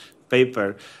a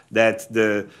paper that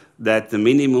the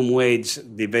minimum wage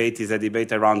debate is a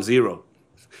debate around zero.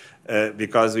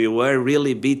 Because we were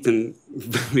really beaten,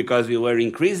 because we were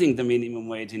increasing the minimum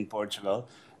wage in Portugal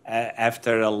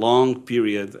after a long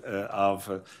period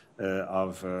of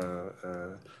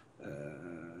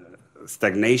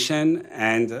stagnation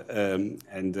and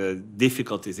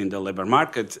difficulties in the labor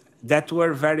market that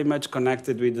were very much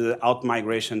connected with the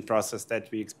out-migration process that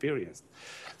we experienced.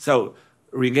 So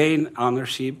regain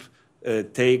ownership,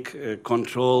 take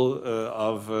control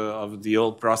of the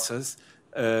whole process,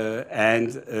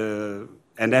 and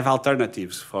have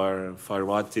alternatives for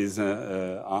what is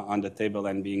on the table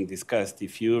and being discussed.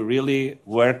 If you really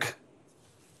work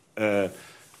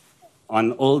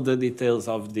on all the details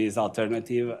of this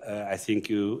alternative, I think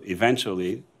you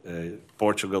eventually,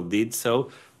 Portugal did so,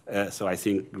 so I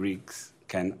think Greeks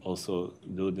can also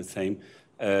do the same,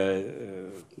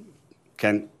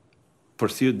 can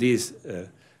pursue this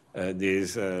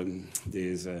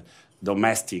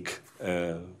domestic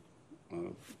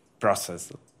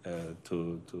process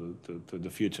to the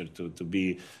future, to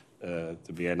be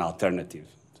an alternative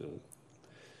to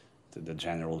the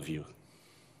general view.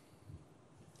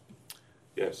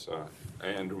 Yes,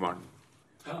 Andrew Martin.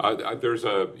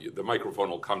 The microphone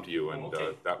will come to you, and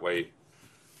okay. That way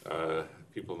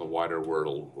people in the wider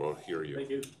world will hear you. Thank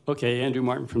you. Okay, Andrew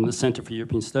Martin from the Center for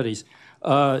European Studies.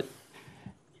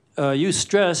 You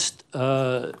stressed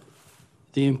the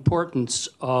importance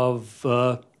of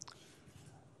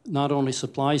not only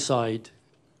supply-side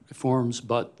reforms,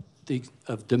 but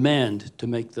of demand to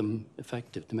make them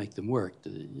effective, to make them work.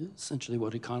 Essentially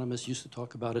what economists used to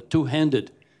talk about, a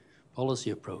two-handed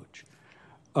policy approach.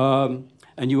 And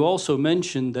you also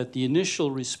mentioned that the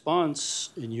initial response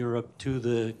in Europe to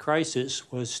the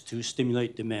crisis was to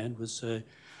stimulate demand, was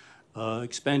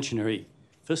expansionary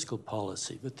fiscal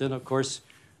policy. But then, of course,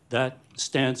 that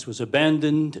stance was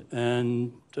abandoned,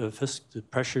 and the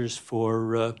pressures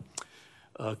for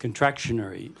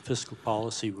contractionary fiscal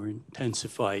policy were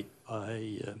intensified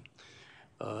by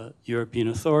European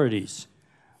authorities.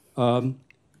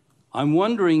 I'm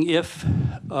wondering if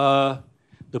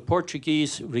the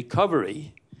Portuguese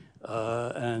recovery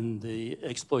and the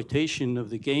exploitation of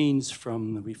the gains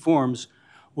from the reforms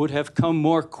would have come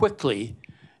more quickly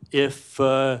if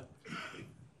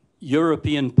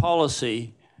European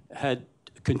policy had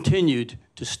continued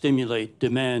to stimulate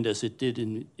demand as it did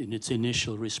in its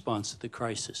initial response to the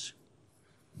crisis.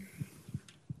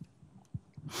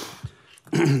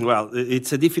 Well,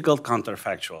 it's a difficult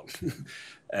counterfactual.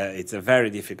 It's a very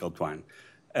difficult one.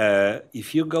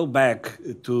 If you go back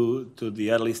to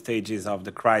the early stages of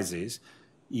the crisis,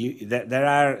 there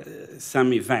are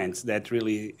some events that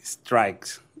really strike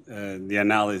the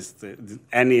analysis,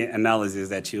 any analysis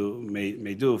that you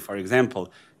may do. For example,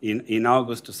 in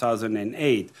August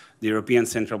 2008, the European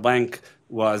Central Bank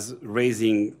was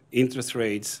raising interest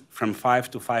rates from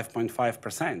 5 to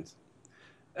 5.5%.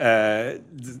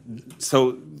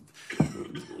 So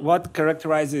what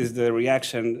characterizes the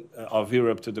reaction of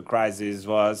Europe to the crisis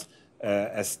was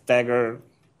a staggered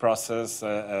process.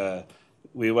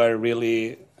 We were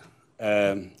really,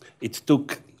 it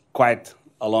took quite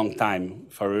a long time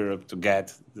for Europe to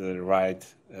get the right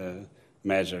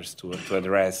measures to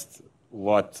address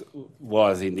what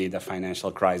was indeed a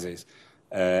financial crisis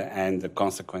and the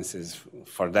consequences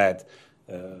for that.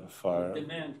 For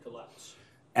demand collapse.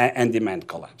 And demand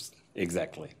collapsed.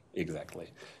 Exactly.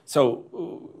 So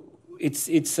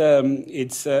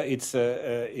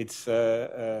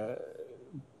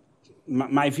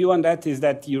my view on that is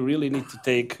that you really need to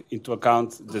take into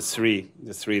account the three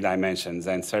dimensions,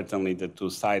 and certainly the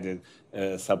two-sided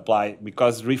supply,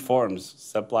 because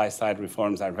supply-side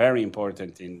reforms are very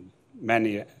important in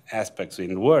many aspects,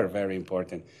 and were very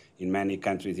important in many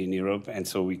countries in Europe, and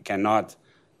so we cannot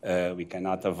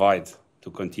avoid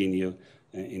to continue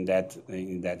in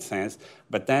that sense.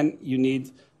 But then you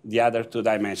need the other two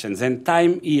dimensions, and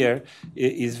time here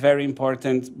is very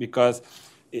important, because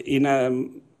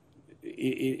given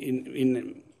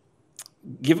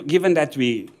that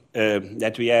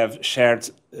we have shared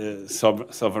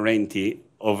sovereignty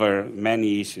over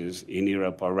many issues in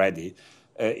Europe already,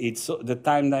 the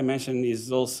time dimension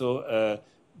is also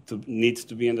needs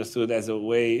to be understood as a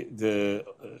way the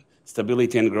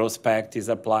Stability and Growth Pact is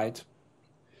applied,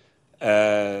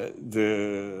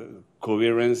 the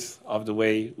coherence of the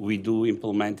way we do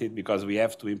implement it, because we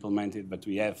have to implement it, but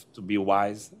we have to be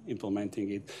wise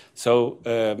implementing it. So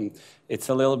it's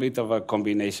a little bit of a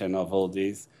combination of all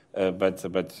these, but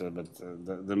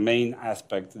the main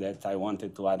aspect that I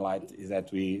wanted to highlight is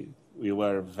that we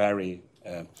were very,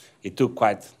 it took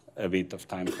quite a bit of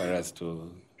time for us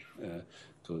to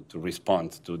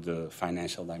respond to the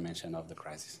financial dimension of the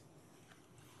crisis.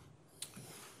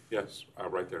 Yes,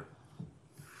 right there.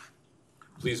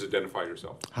 Please identify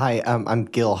yourself. Hi, I'm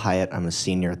Gil Hyatt. I'm a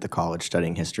senior at the college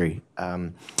studying history.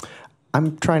 I'm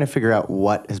trying to figure out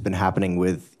what has been happening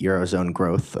with Eurozone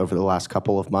growth over the last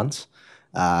couple of months.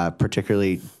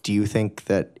 Particularly, do you think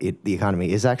that the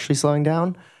economy is actually slowing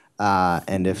down?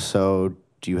 And if so,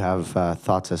 do you have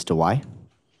thoughts as to why?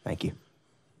 Thank you.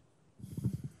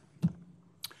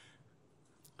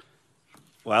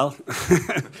 Well,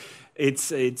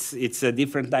 it's a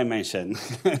different dimension.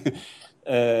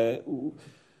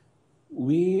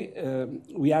 We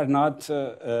are not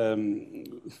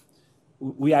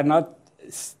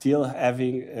still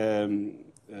having.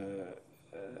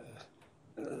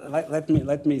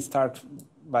 Let me start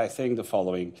by saying the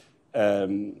following.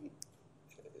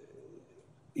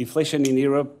 Inflation in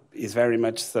Europe is very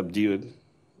much subdued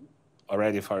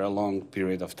already for a long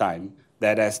period of time.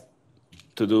 That has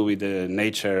to do with the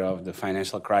nature of the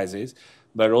financial crisis,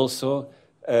 but also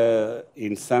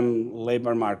in some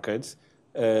labor markets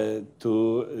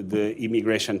to the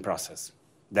immigration process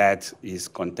that is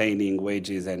containing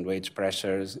wages and wage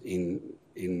pressures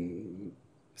in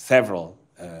several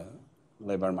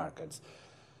labor markets.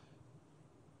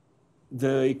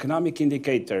 The economic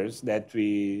indicators that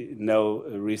we know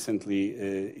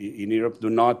recently in Europe do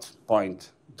not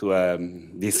point to a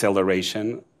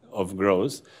deceleration of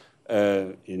growth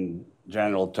in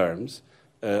general terms,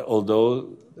 although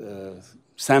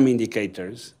some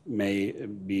indicators may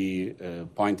be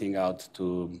pointing out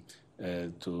to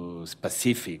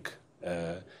specific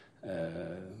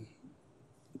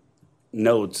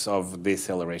notes of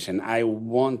deceleration. I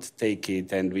won't take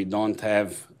it, and we don't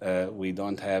have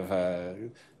a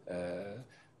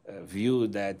view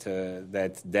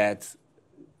that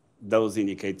those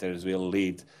indicators will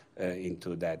lead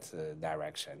into that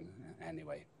direction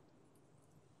anyway.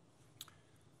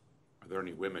 Are there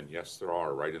any women? Yes, there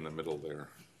are, right in the middle there.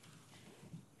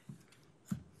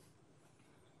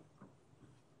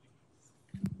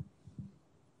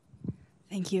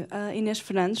 Thank you. Ines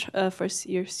Fernandes,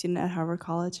 first-year student at Harvard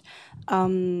College.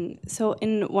 So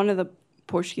in one of the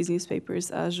Portuguese newspapers,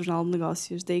 Jornal de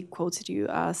Negócios, they quoted you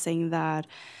saying that...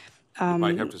 you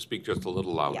might have to speak just a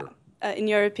little louder. Yeah. In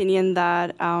your opinion,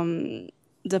 that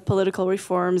the political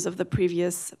reforms of the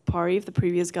previous party, of the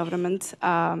previous government,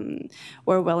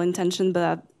 were well-intentioned,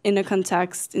 but in the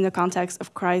context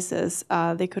of crisis,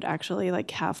 they could actually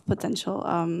have potential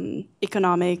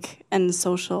economic and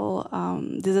social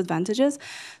disadvantages.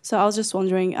 So I was just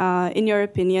wondering, in your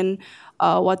opinion,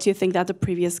 what do you think that the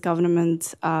previous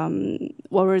government,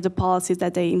 what were the policies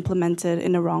that they implemented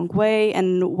in the wrong way,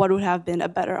 and what would have been a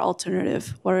better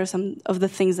alternative? What are some of the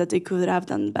things that they could have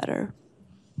done better?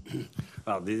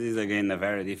 Well, this is again a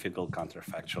very difficult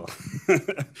counterfactual.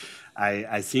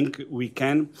 I think we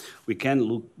can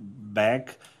look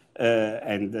back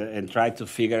and try to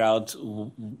figure out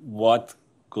what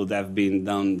could have been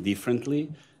done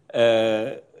differently,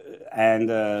 and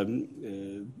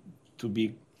to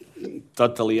be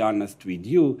totally honest with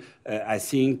you, I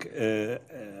think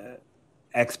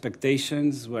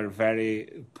expectations were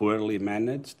very poorly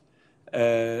managed.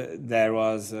 There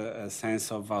was a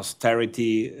sense of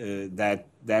austerity that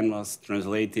then was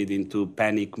translated into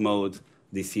panic mode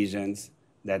decisions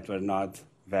that were not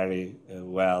very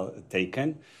well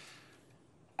taken.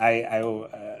 I'm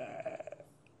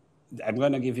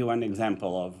going to give you one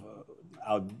example of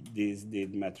how this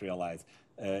did materialize.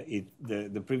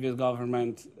 The previous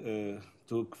government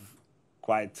took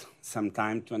quite some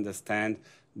time to understand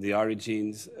the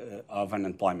origins of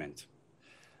unemployment.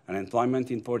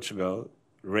 Unemployment in Portugal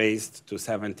raised to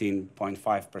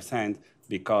 17.5%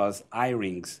 because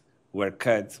hirings were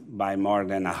cut by more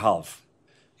than a half.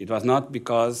 It was not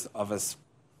because of a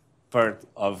spurt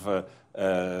of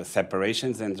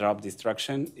separations and job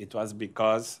destruction. It was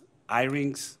because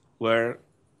hirings were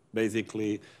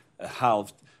basically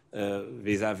halved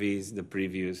vis-a-vis the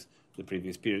previous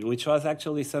period, which was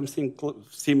actually something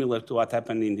similar to what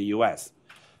happened in the US.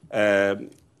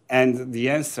 And the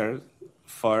answer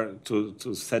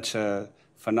to such a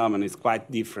phenomenon is quite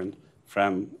different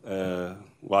from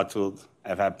what would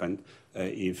have happened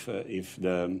if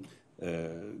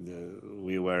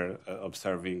we were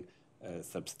observing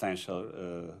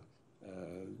substantial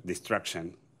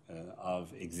destruction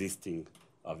of existing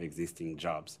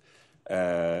jobs.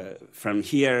 From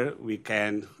here, we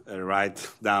can write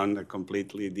down a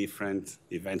completely different,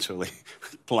 eventually,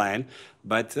 plan,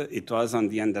 but it was on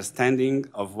the understanding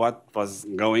of what was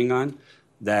going on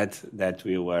that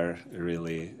we were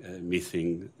really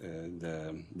missing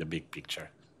the big picture.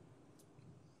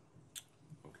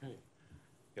 Okay.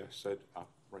 Yes, Sid,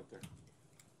 right there.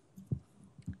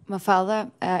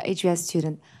 Mafalda, HBS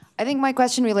student. I think my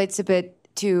question relates a bit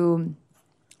to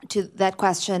that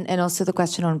question and also the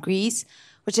question on Greece,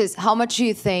 which is how much do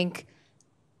you think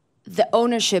the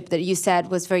ownership that you said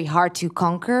was very hard to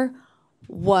conquer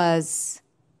was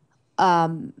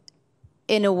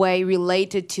in a way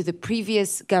related to the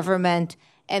previous government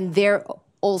and their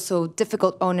also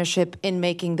difficult ownership in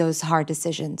making those hard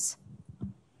decisions?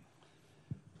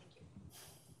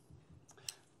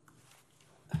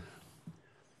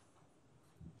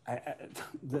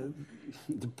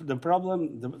 The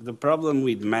problem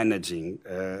with managing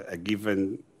a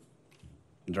given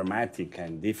dramatic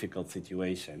and difficult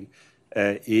situation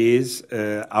is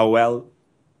how well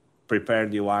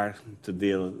prepared you are to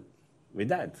deal with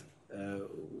that.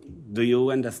 Do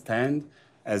you understand,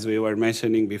 as we were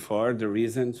mentioning before, the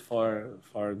reasons for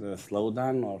the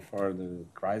slowdown or for the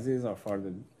crisis or for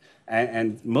the...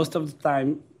 And most of the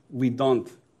time, we don't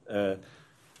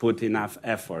put enough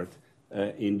effort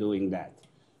in doing that.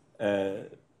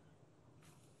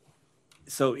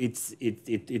 So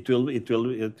it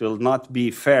will not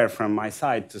be fair from my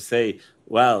side to say,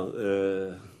 well,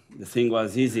 the thing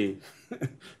was easy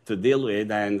to deal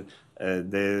with, and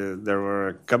there were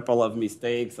a couple of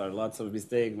mistakes or lots of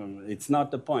mistakes. It's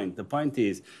not the point. The point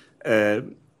is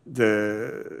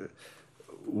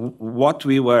what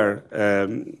we were,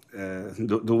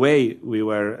 the way we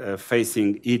were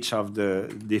facing each of the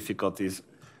difficulties.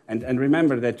 And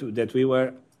remember that we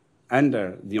were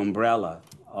under the umbrella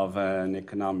of an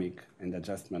economic and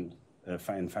adjustment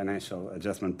and financial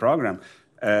adjustment program,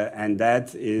 and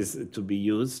that is to be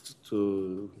used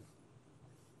to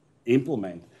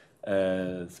implement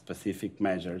specific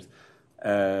measures.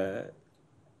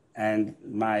 And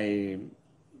my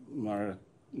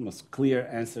most clear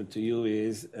answer to you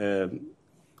is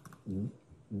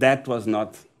that was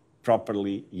not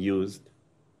properly used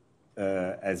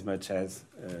as much as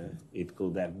it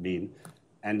could have been.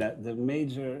 And the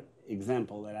major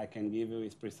example that I can give you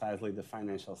is precisely the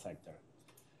financial sector.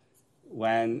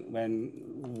 When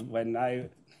I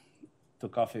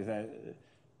took office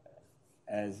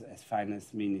as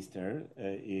finance minister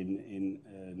in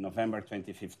November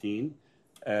 2015,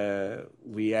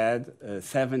 we had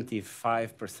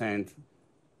 75%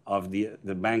 of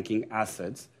the banking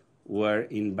assets were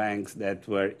in banks that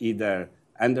were either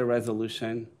under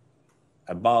resolution,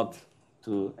 about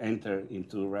to enter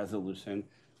into resolution,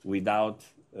 without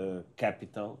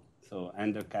capital, so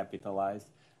undercapitalized,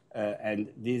 and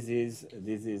this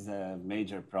is a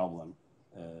major problem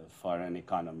for an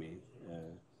economy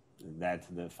that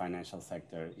the financial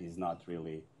sector is not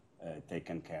really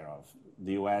taken care of.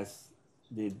 The US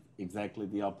did exactly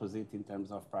the opposite in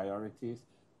terms of priorities.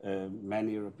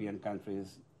 Many European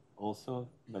countries also,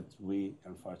 but we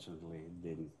unfortunately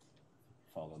didn't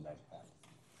follow that path.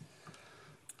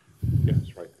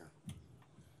 Yes, right there.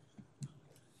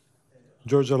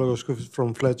 George Alagoscu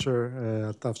from Fletcher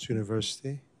at Tufts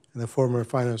University, and a former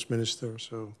finance minister.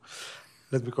 So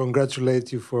let me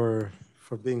congratulate you for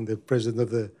being the president of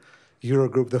the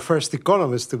Eurogroup, the first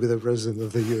economist to be the president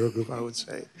of the Eurogroup, I would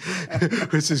say,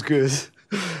 which is good.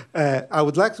 I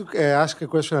would like to ask a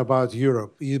question about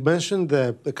Europe. You mentioned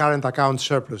the current account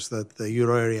surplus that the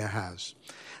euro area has.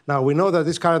 Now, we know that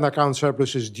this current account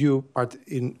surplus is due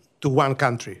to one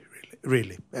country,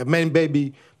 really.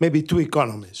 Maybe two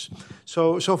economies.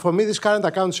 So for me, this current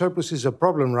account surplus is a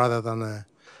problem rather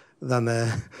than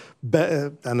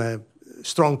a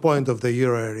strong point of the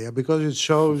euro area, because it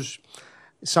shows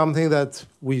something that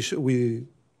we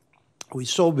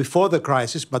saw before the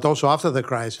crisis, but also after the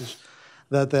crisis,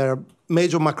 that there are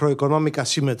major macroeconomic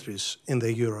asymmetries in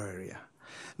the euro area.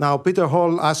 Now, Peter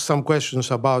Hall asked some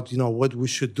questions about, what we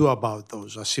should do about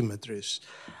those asymmetries.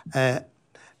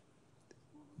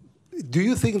 Do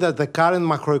you think that the current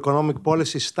macroeconomic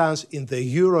policy stance in the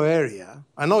euro area,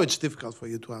 I know it's difficult for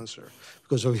you to answer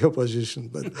because of your position,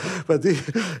 but do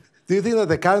you think that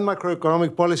the current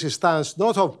macroeconomic policy stance,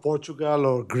 not of Portugal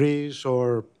or Greece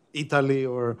or Italy,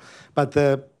 but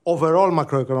the overall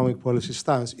macroeconomic policy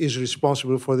stance is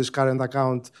responsible for this current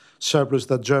account surplus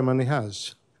that Germany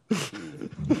has?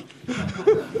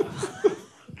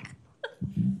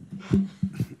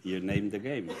 You named the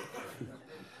game.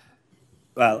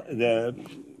 Well,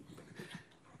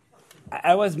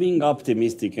 I was being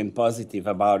optimistic and positive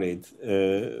about it,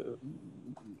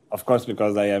 of course,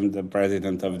 because I am the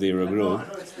president of the Eurogroup.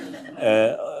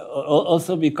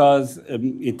 Also because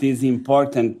it is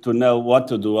important to know what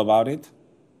to do about it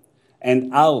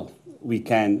and how we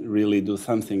can really do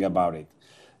something about it.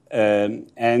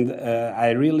 I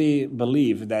really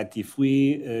believe that if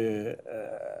we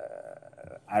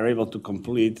are able to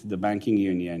complete the banking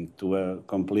union, to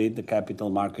complete the capital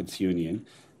markets union,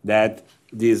 that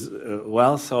this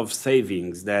wealth of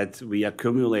savings that we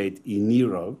accumulate in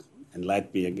Europe, and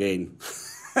let me again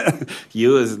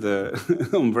use the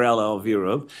umbrella of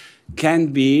Europe,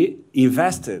 can be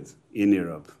invested in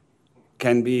Europe,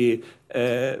 can be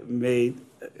made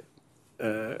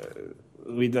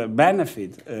with the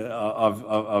benefit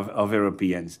of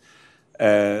Europeans.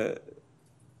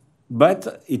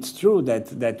 But it's true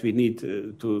that we need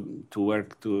to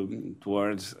work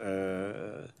towards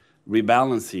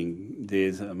rebalancing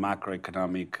these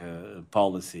macroeconomic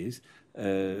policies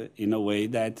in a way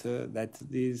that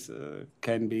these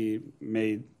can be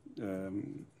made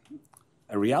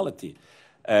a reality.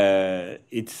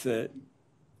 It's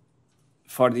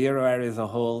for the euro area as a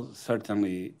whole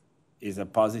certainly is a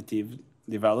positive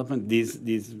development. This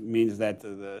means that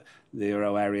the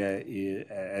euro area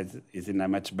is in a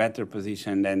much better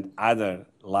position than other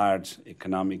large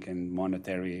economic and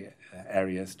monetary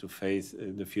areas to face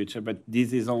the future. But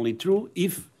this is only true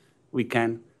if we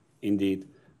can indeed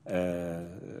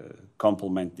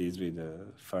complement this with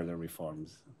further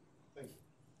reforms.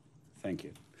 Thank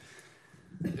you.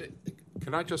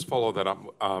 Can I just follow that up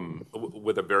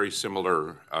with a very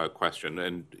similar question?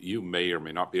 And you may or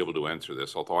may not be able to answer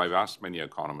this, although I've asked many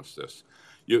economists this.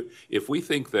 If we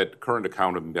think that current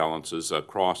account imbalances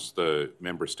across the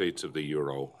member states of the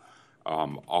euro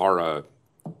are a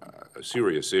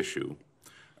serious issue,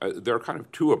 there are kind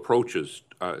of two approaches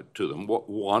to them.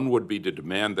 One would be to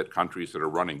demand that countries that are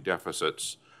running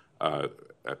deficits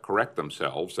correct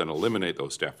themselves and eliminate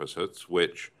those deficits,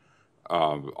 which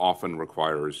often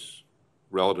requires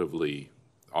relatively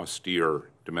austere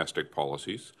domestic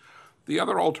policies. The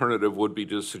other alternative would be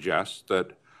to suggest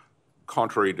that,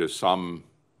 contrary to some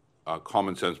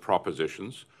common sense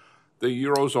propositions, the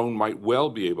Eurozone might well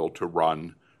be able to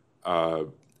run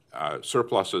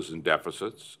surpluses and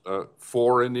deficits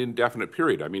for an indefinite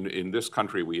period. I mean, in this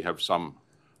country, we have some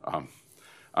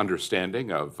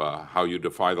understanding of how you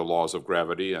defy the laws of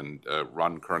gravity and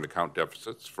run current account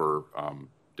deficits for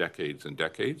decades and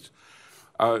decades.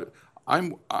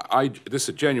 This is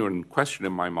a genuine question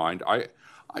in my mind.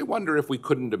 I wonder if we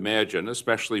couldn't imagine,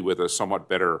 especially with a somewhat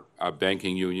better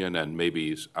banking union and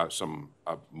maybe some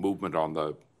movement on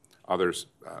the other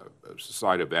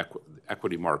side of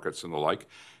equity markets and the like,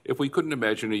 if we couldn't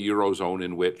imagine a Eurozone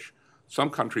in which some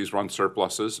countries run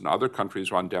surpluses and other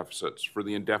countries run deficits for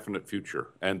the indefinite future,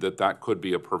 and that could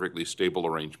be a perfectly stable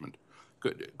arrangement.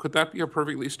 Could that be a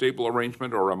perfectly stable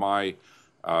arrangement, or am I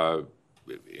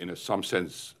in some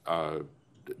sense,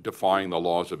 defying the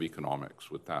laws of economics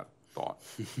with that thought?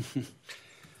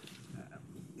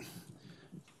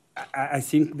 I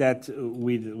think that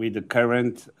with the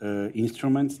current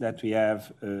instruments that we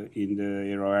have in the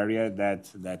euro area,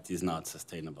 that is not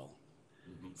sustainable.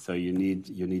 Mm-hmm. So you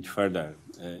need further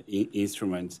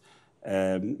instruments,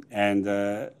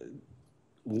 and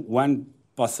one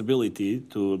possibility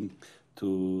to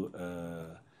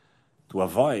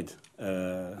avoid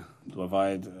a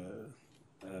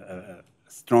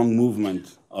strong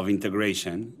movement of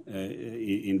integration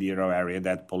in the euro area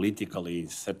that politically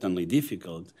is certainly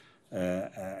difficult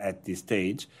at this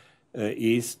stage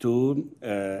is to,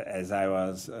 as I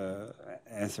was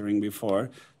answering before,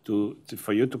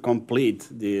 for you to complete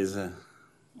this,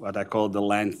 what I call the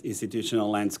institutional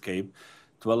landscape,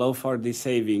 to allow for these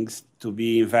savings to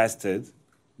be invested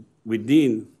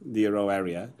within the euro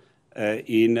area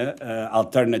in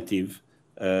alternative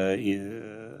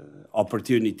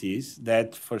opportunities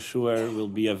that for sure will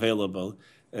be available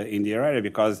in the area,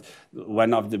 because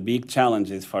one of the big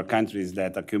challenges for countries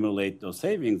that accumulate those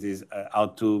savings is how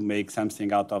to make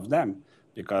something out of them,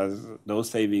 because those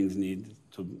savings need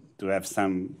to have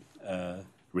some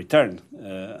return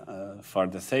for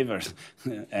the savers,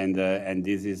 and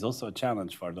this is also a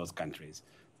challenge for those countries.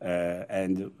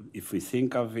 And if we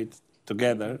think of it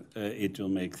together, it will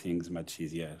make things much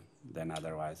easier than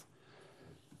otherwise.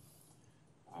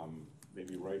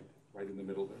 Maybe right in the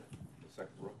middle there, the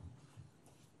second row.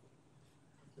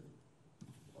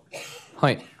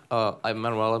 Hi, I'm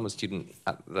Manuel. I'm a student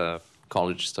at the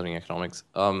college studying economics.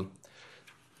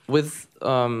 With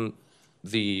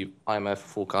the IMF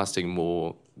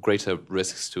forecasting greater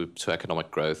risks to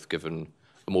economic growth, given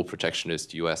a more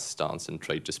protectionist US stance in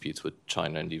trade disputes with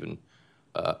China and even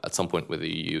at some point with the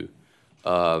EU,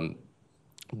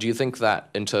 do you think that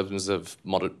in terms of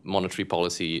monetary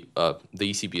policy,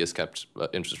 the ECB has kept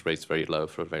interest rates very low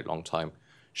for a very long time?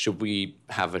 Should we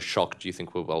have a shock? Do you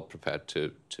think we're well prepared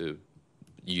to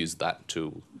use that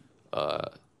tool,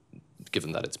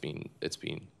 given that it's been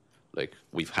like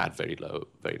we've had very low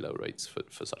rates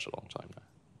for such a long time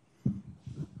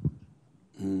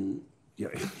now?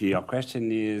 Your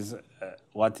question is,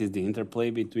 what is the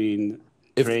interplay between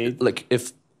trade?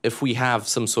 If we have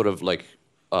some sort of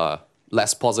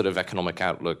less positive economic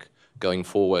outlook going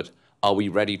forward, are we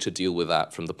ready to deal with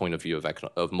that from the point of view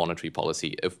of monetary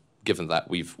policy? Given that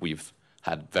we've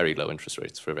had very low interest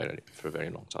rates for a very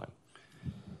long time.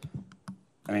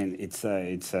 I mean, it's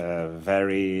a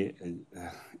very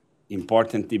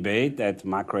important debate that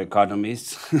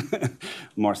macroeconomists,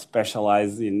 more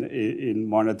specialized in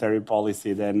monetary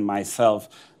policy than myself,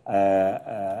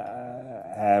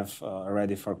 have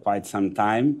already for quite some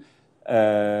time.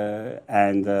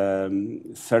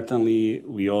 Certainly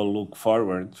we all look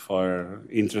forward for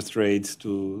interest rates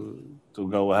to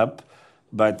go up.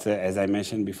 But as I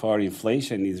mentioned before,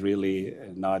 inflation is really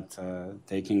not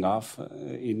taking off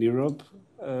in Europe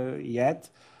yet.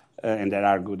 And there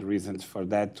are good reasons for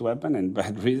that to happen and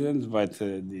bad reasons, but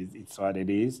it's what it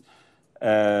is.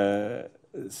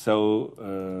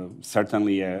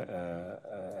 Certainly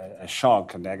a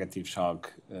shock, a negative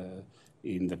shock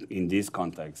in this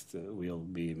context will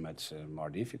be much more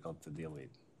difficult to deal with.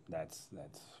 That's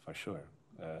for sure.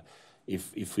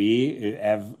 If we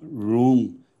have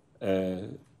room,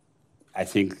 I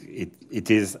think it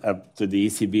is up to the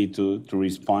ECB to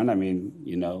respond. I mean,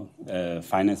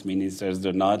 finance ministers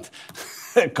do not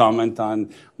comment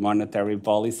on monetary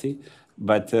policy,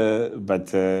 but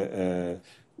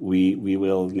we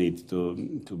will need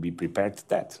to be prepared to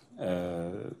that.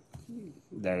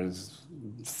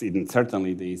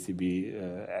 Certainly the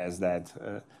ECB has that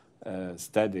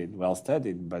well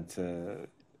studied, but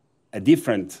a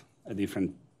different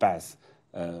path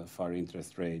for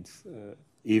interest rates,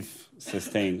 if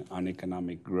sustained on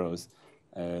economic growth,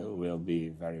 will be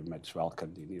very much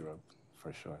welcomed in Europe,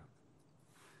 for sure.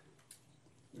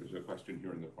 There's a question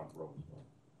here in the front row as well.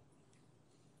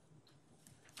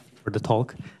 For the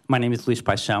talk. My name is Luís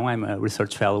Paixão. I'm a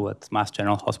research fellow at Mass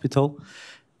General Hospital,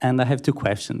 and I have two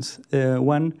questions.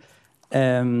 One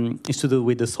is to do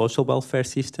with the social welfare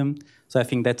system. So I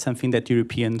think that's something that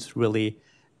Europeans really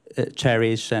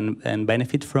cherish and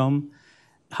benefit from.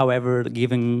 However,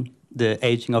 given the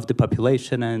aging of the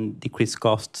population and decreased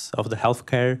costs of the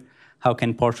healthcare, how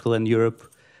can Portugal and Europe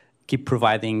keep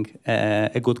providing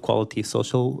a good quality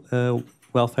social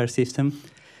welfare system?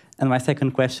 And my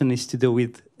second question is to do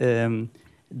with the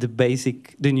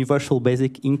universal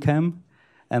basic income,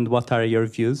 and what are your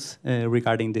views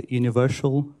regarding the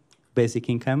universal basic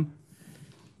income?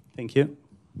 Thank you.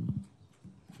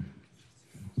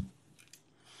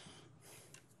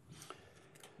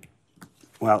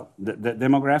 Well, the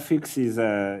demographics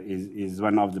is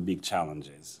one of the big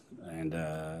challenges, and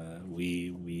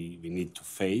we need to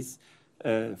face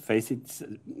it.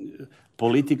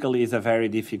 Politically, it's a very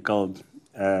difficult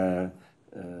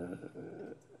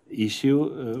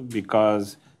issue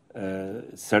because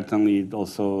certainly it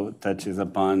also touches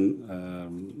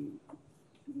upon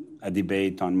a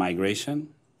debate on migration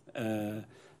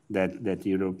that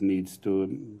Europe needs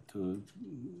to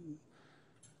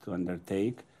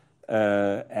undertake.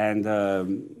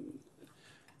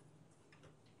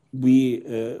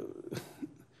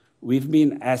 We've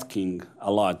been asking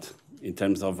a lot in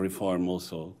terms of reform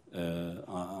also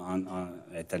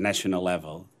at the national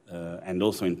level and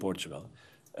also in Portugal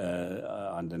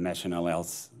on the national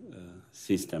health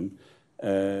system,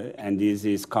 and this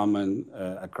is common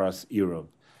across Europe.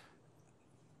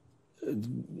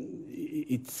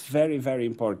 It's very, very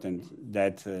important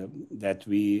that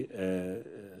we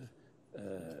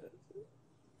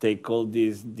take all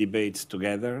these debates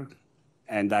together,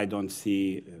 and I don't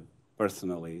see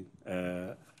personally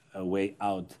a way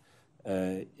out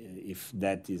if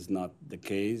that is not the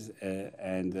case,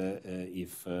 and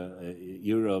if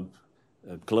Europe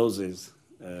closes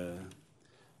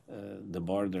the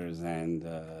borders and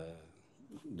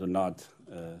do not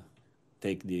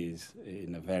take this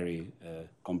in a very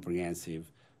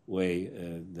comprehensive way,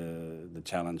 the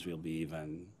challenge will be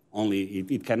even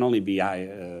it can only be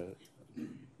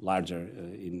larger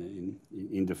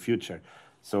in the future.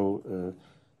 So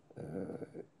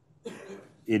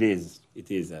it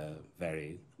is a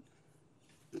very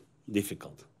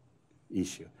difficult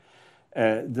issue.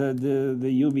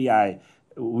 The UBI,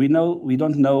 we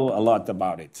don't know a lot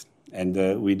about it,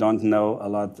 and we don't know a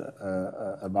lot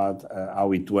about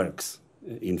how it works,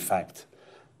 in fact.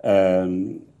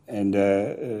 And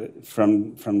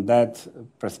from that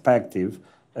perspective,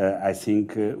 I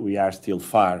think we are still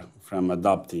far from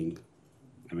adopting,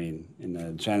 I mean, in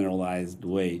a generalized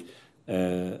way,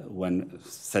 when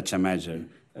such a measure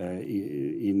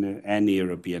in any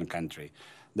European country.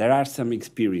 There are some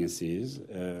experiences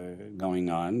going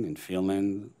on in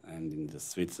Finland and in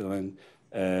Switzerland.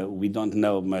 We don't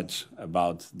know much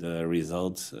about the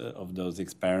results of those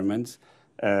experiments.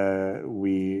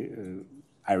 We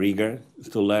are eager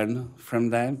to learn from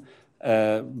them,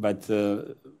 but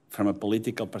from a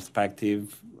political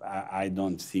perspective, I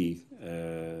don't see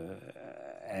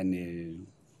any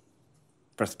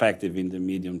perspective in the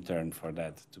medium term for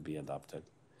that to be adopted.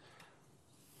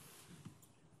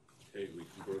 Okay, we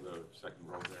can go to the second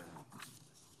row there.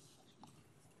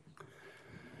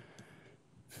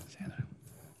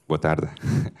 Boa tarde.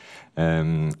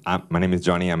 My name is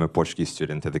Johnny. I'm a Portuguese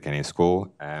student at the Canadian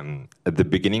School. At the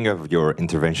beginning of your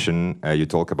intervention, you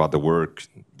talk about the work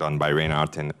done by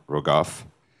Reinhardt and Rogoff.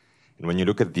 And when you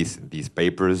look at these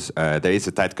papers, there is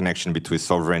a tight connection between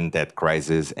sovereign debt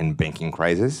crisis and banking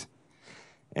crisis.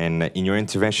 And in your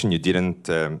intervention, you didn't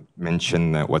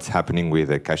mention what's happening with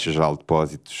Caixa Geral de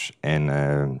Depósitos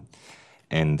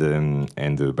and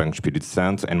the Banco Espírito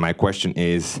Santo. And my question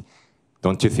is,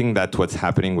 don't you think that what's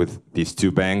happening with these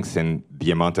two banks and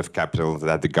the amount of capital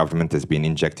that the government has been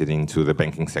injected into the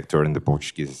banking sector and the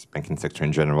Portuguese banking sector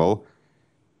in general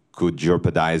could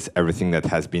jeopardize everything that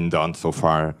has been done so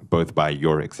far, both by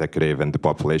your executive and the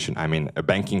population? I mean, a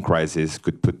banking crisis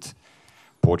could put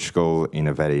Portugal in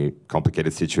a very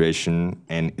complicated situation,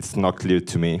 and it's not clear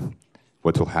to me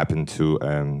what will happen to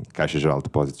Caixa Geral de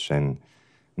Depósitos and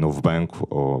Novo Banco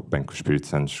or Banco Espírito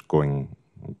Santo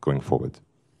going forward.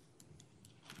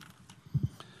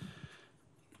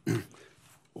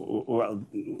 Well,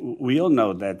 we all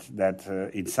know that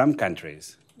in some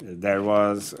countries there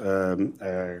was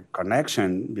a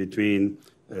connection between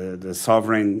the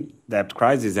sovereign debt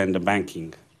crisis and the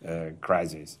banking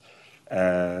crisis.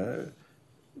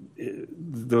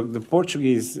 The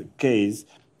Portuguese case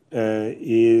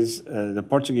is the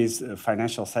Portuguese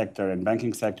financial sector and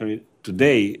banking sector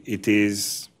today. It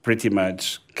is pretty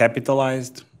much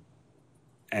capitalized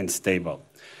and stable.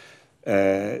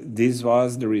 This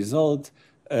was the result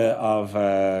of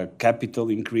a capital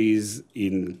increase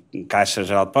in Caixa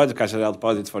Geral de Depósitos. Caixa Geral de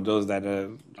Depósitos, for those that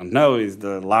don't know, is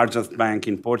the largest bank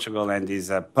in Portugal and is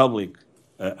a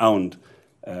public-owned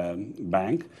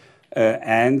bank.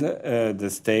 And the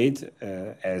state,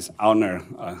 as owner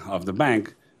of the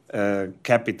bank,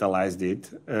 capitalized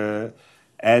it.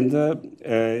 And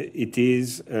it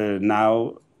is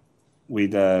now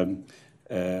with a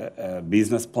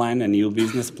business plan, a new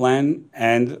business plan,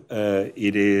 and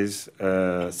it is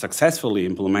successfully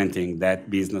implementing that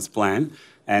business plan.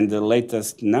 And the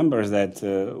latest numbers that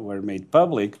were made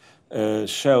public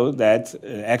show that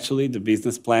actually the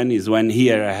business plan is 1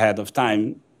 year ahead of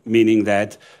time, meaning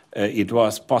that it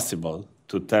was possible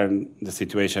to turn the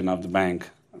situation of the bank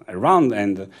around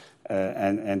and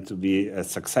to be a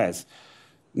success.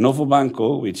 Novo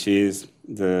Banco, which is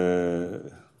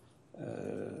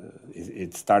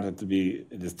it started to be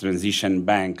the transition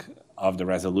bank of the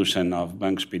resolution of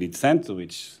Banco Espírito Santo,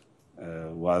 which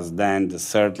was then the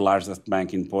third largest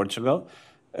bank in Portugal,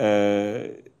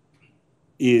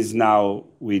 is now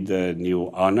with the new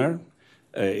owner.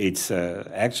 It's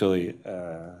actually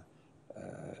a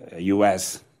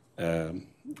U.S.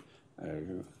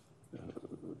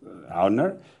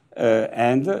 owner,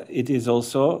 and it is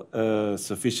also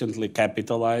sufficiently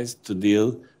capitalized to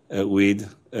deal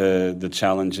with the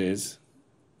challenges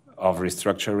of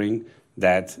restructuring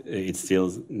that it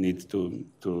still needs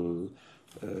to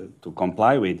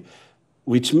comply with.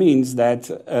 Which means that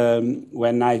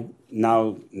when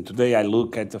today I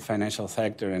look at the financial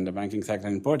sector and the banking sector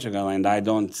in Portugal, and I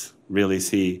don't really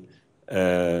see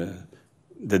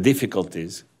the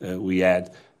difficulties we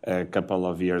had a couple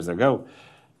of years ago.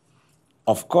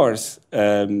 Of course,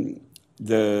 dealing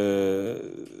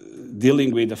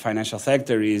with the financial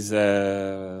sector is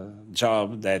a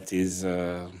job that is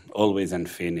always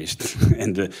unfinished,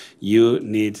 and you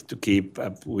need to keep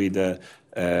up with the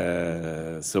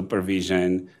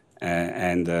supervision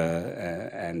and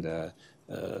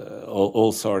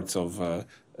all sorts of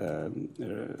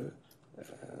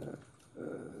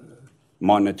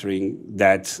monitoring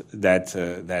that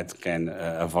can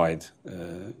avoid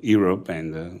Europe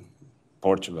and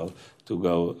Portugal to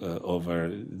go over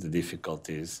the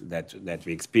difficulties that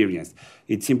we experienced.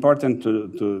 It's important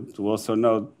to also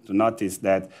notice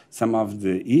that some of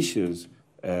the issues,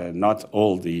 not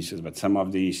all the issues, but some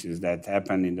of the issues that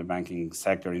happened in the banking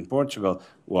sector in Portugal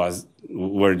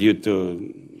were due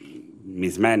to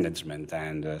mismanagement,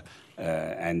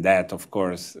 and that, of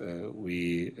course,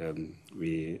 we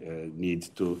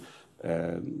need to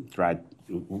try.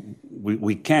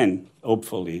 We can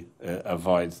hopefully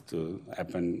avoid to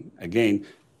happen again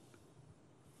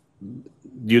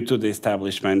due to the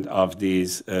establishment of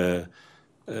this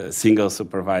single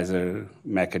supervisor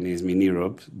mechanism in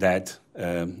Europe that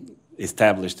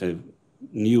established a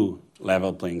new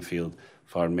level playing field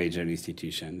for major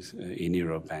institutions in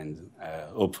Europe, and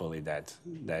hopefully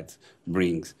that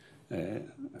brings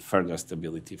further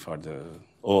stability for the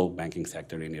whole banking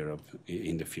sector in Europe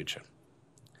in the future.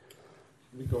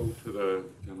 We go to the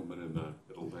gentleman in the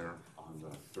middle there on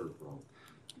the third row.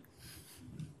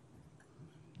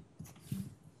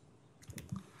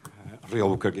 Rio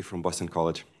Albuquerque from Boston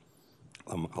College.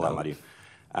 Hello, Mario.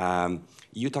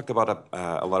 You talked about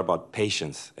a lot about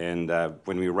patience, and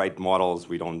when we write models,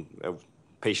 we don't.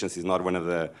 Patience is not one of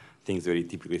the things that we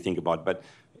typically think about. But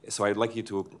so I'd like you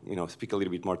to speak a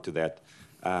little bit more to that,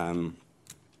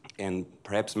 and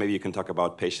perhaps maybe you can talk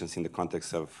about patience in the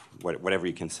context of whatever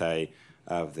you can say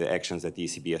of the actions that the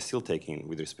ECB is still taking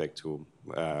with respect to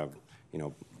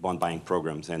bond buying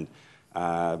programs, and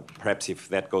perhaps if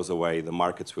that goes away, the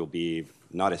markets will be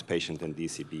not as patient, and the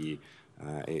ECB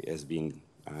has been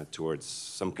towards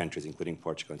some countries, including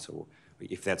Portugal. And so,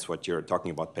 if that's what you're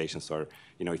talking about, patience, or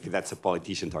if that's a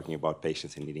politician talking about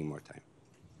patience and needing more time.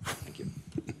 Thank you.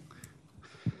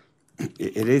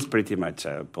 It is pretty much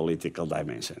a political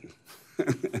dimension.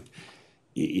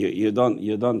 You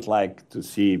don't like to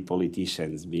see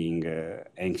politicians being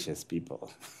anxious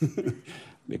people,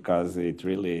 because it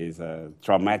really is a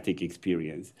traumatic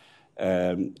experience.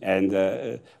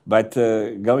 But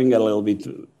going a little bit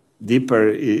deeper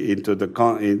into the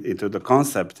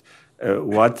concept,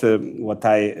 what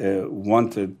I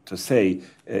wanted to say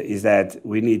is that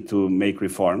we need to make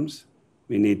reforms.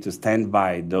 We need to stand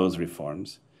by those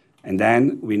reforms, and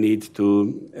then we need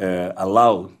to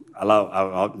allow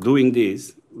doing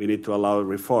this. We need to allow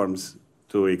reforms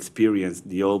to experience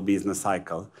the whole business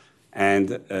cycle and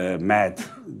meet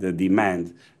the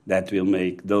demand that will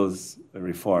make those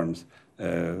reforms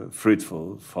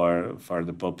fruitful for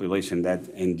the population that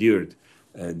endured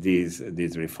these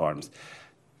reforms.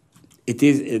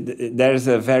 There's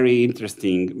a very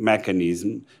interesting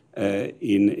mechanism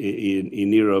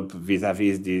in Europe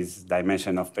vis-à-vis this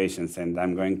dimension of patience, and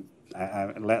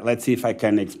let's see if I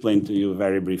can explain to you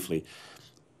very briefly.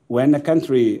 When a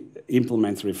country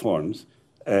implements reforms,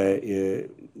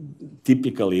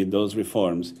 typically those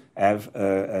reforms have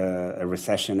a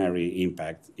recessionary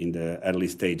impact in the early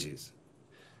stages.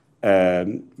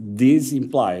 This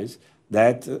implies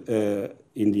that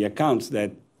in the accounts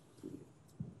that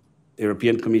the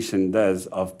European Commission does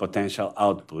of potential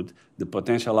output, the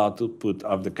potential output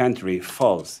of the country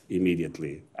falls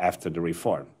immediately after the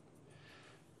reform.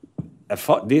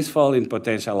 This fall in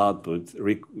potential output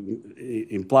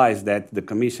implies that the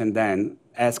Commission then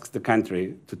asks the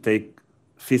country to take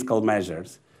fiscal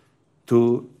measures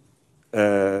to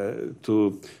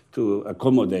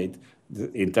accommodate,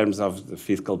 in terms of the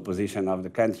fiscal position of the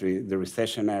country, the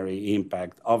recessionary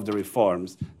impact of the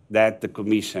reforms that the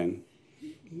Commission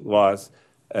was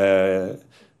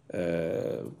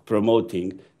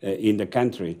promoting in the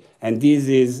country. And this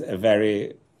is a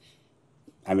very,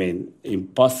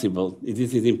 impossible.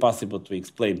 This is impossible to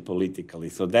explain politically.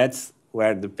 So that's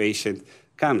where the patient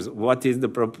comes. What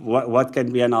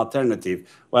can be an alternative?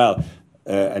 Well,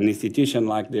 an institution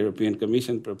like the European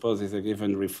Commission proposes a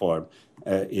given reform.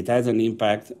 It has an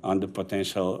impact on the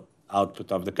potential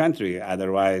output of the country.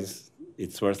 Otherwise,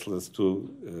 it's worthless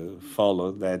to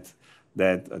follow that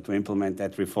to implement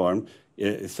that reform.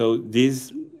 So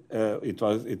this it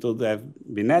would have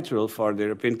been natural for the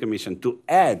European Commission to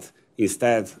add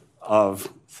instead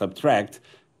of subtract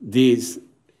this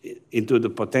into the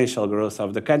potential growth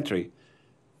of the country.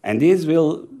 And this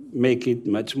will make it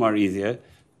much more easier,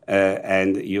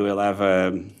 and you will have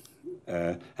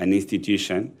an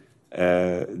institution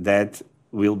that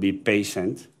will be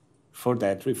patient for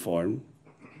that reform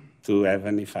to have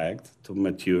an effect, to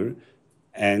mature,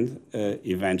 and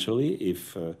eventually,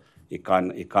 if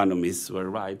economists were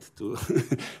right to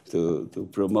to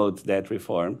promote that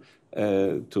reform,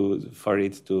 for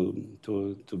it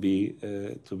to be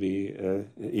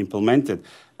implemented.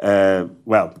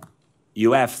 Well,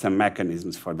 you have some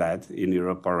mechanisms for that in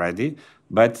Europe already,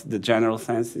 but the general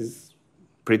sense is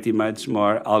pretty much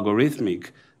more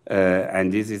algorithmic,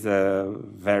 and this is a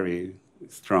very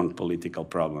strong political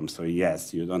problem. So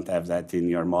yes, you don't have that in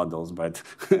your models, but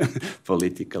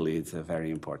politically it's a very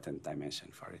important dimension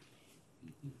for it.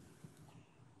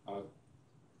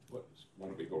 Why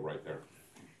don't we go right there?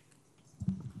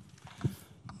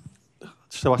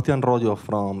 Sebastian Rollo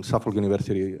from Suffolk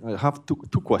University. I have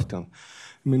two questions.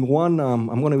 I mean, one,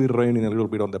 I'm going to be raining a little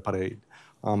bit on the parade.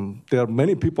 There are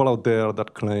many people out there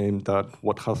that claim that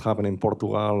what has happened in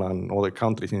Portugal and other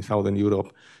countries in Southern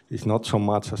Europe is not so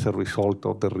much as a result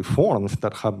of the reforms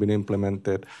that have been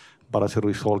implemented, but as a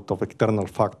result of external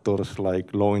factors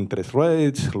like low interest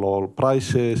rates, low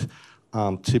prices,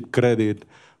 cheap credit,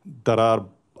 that are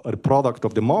a product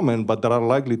of the moment, but that are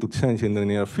likely to change in the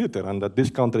near future, and that these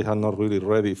countries are not really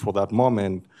ready for that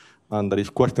moment, and that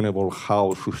it's questionable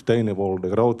how sustainable the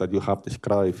growth that you have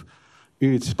described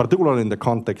is, particularly in the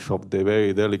context of the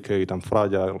very delicate and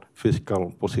fragile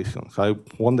fiscal positions. I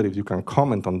wonder if you can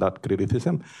comment on that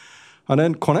criticism. And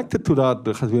then connected to that,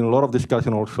 there has been a lot of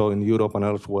discussion also in Europe and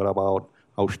elsewhere about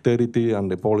austerity and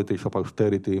the politics of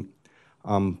austerity.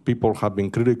 People have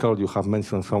been critical. You have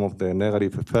mentioned some of the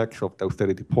negative effects of the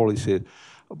austerity policy,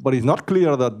 but it's not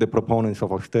clear that the proponents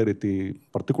of austerity,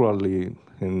 particularly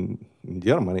in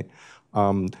Germany,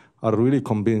 are really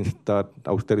convinced that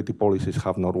austerity policies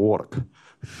have not worked.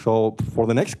 So for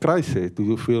the next crisis, do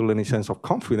you feel any sense of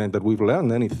confidence that we've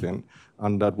learned anything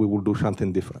and that we will do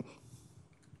something different?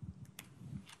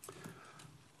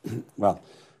 Well,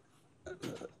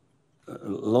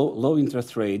 low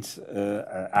interest rates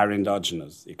are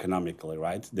endogenous economically,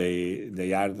 right?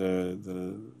 They are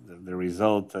the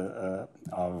result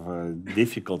of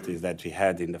difficulties that we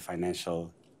had in the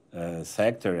financial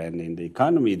sector and in the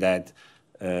economy that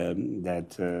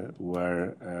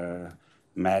were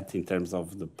met in terms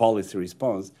of the policy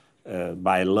response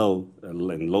by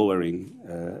lowering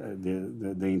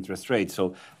the interest rate.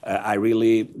 So I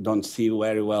really don't see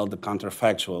very well the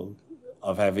counterfactual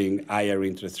of having higher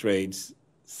interest rates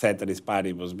ceteris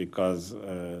paribus, because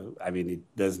I mean, it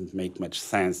doesn't make much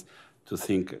sense to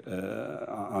think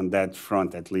on that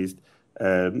front, at least.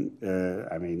 I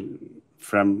mean,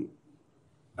 from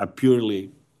a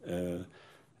purely pure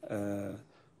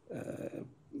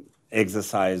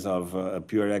exercise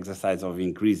of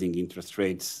increasing interest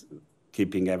rates,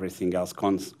 keeping everything else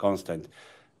constant.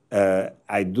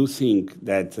 I do think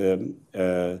that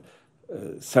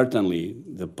certainly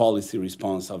the policy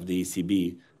response of the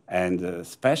ECB, and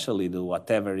especially the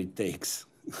whatever it takes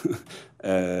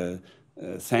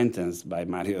sentence by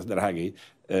Mario Draghi,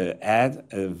 had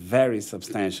a very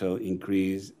substantial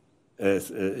impact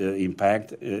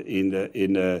in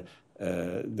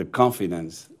the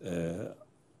confidence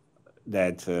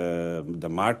that the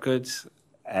markets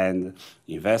and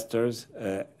investors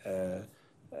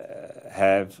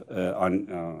have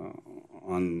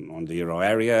on the euro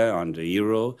area, on the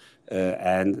euro,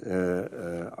 and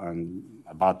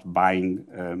about buying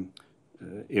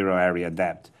euro area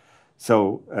debt.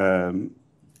 So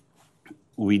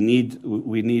we need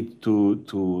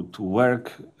to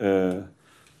work in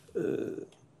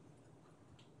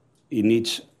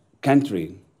each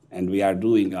country, and we are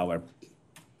doing our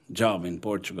job in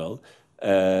Portugal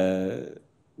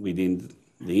within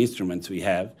the instruments we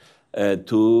have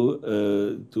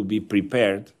to be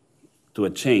prepared to a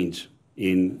change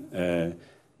in the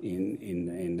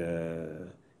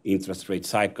interest rate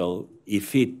cycle,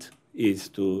 if it is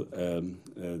to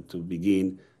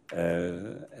begin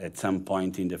at some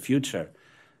point in the future.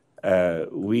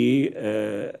 We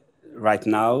right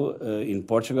now in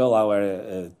Portugal,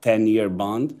 our 10-year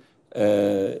bond,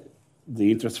 the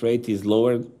interest rate is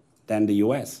lower than the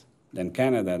US, than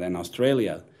Canada, than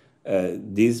Australia.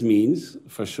 This means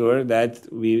for sure that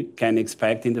we can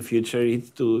expect in the future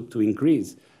it to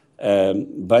increase.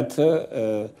 But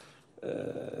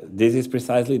this is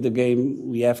precisely the game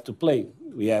we have to play.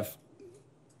 We have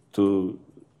to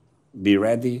be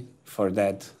ready for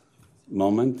that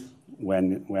moment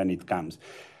when it comes.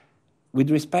 With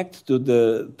respect to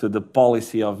the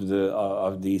policy of the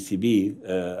ECB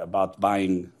about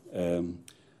buying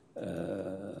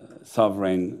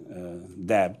sovereign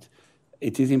debt,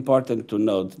 it is important to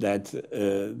note that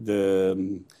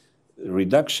the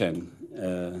reduction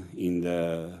in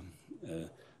the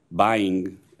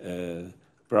buying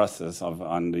process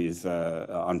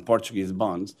on Portuguese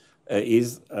bonds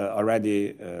is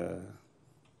already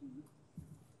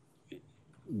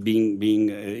being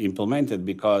implemented,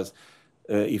 because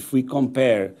if we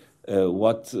compare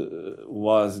what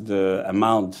was the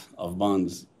amount of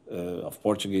bonds of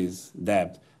Portuguese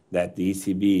debt that the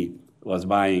ECB was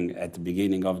buying at the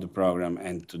beginning of the program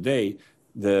and today,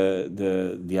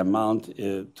 the amount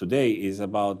today is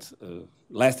about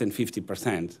less than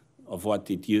 50% of what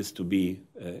it used to be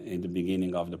in the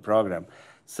beginning of the program.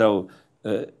 So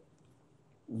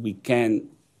we can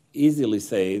easily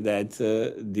say that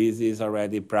this is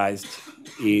already priced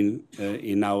in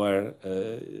our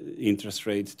interest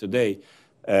rates today.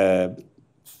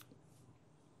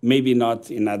 Maybe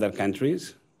not in other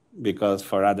countries, because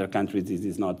for other countries this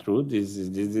is not true. This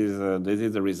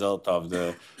is a result of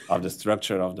the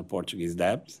structure of the Portuguese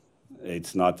debt.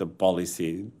 It's not a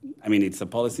policy. I mean, it's a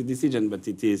policy decision, but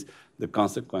it is the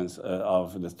consequence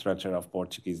of the structure of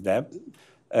Portuguese debt.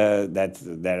 That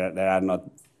there are not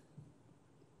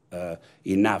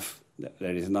enough.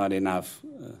 There is not enough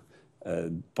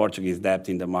Portuguese debt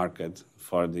in the market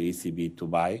for the ECB to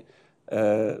buy.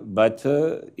 But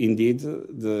indeed,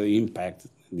 the impact,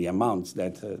 the amounts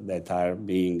that are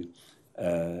being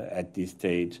at this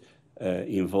stage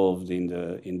involved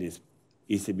in this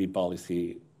ECB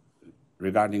policy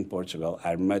regarding Portugal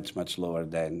are much, much lower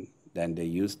than they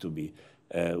used to be,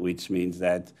 which means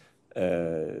that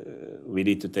we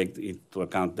need to take into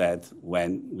account that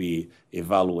when we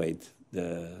evaluate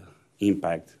the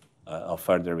impact of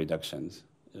further reductions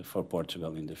for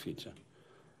Portugal in the future.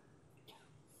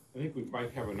 I think we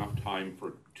might have enough time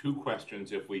for 2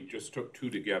 questions if we just took 2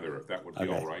 together, if that would be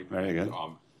all right. Very good.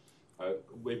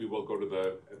 Maybe we'll go to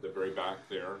at the very back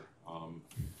there.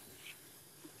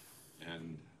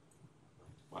 And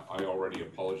I already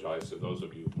apologize to those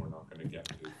of you who are not going to get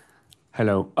to.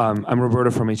 Hello, I'm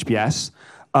Roberto from HBS.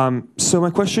 So my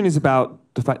question is about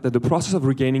the fact that the process of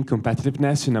regaining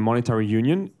competitiveness in a monetary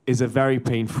union is a very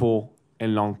painful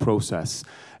and long process.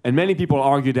 And many people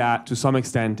argue that, to some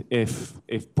extent, if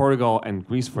Portugal and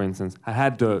Greece, for instance,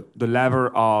 had the lever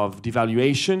of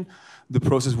devaluation, the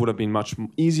process would have been much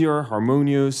easier,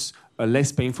 harmonious,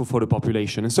 less painful for the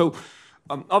population. And so,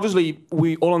 obviously,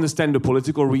 we all understand the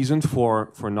political reason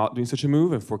for not doing such a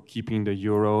move and for keeping the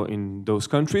euro in those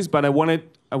countries. But I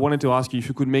wanted to ask you if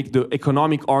you could make the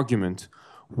economic argument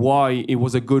why it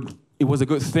was a good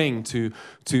thing to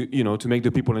make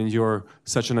the people endure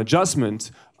such an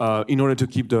adjustment in order to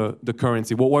keep the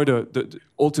currency. What were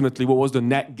ultimately what was the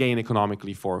net gain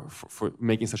economically for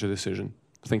making such a decision?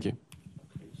 Thank you.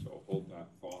 Okay, so hold that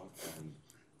thought, and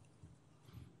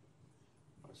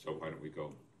so why don't we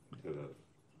go to the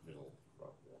middle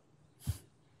row there?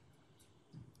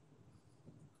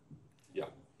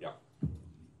 Yeah.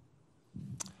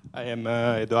 I am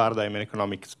Eduardo. I'm an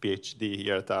economics PhD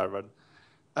here at Harvard.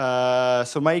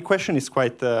 So my question is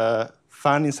quite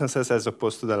fun in some sense as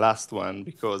opposed to the last one,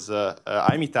 because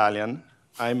I'm Italian.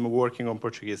 I'm working on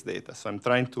Portuguese data. So I'm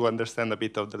trying to understand a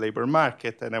bit of the labor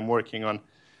market, and I'm working on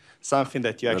something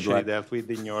that you actually dealt with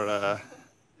in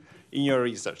your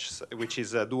research, which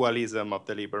is a dualism of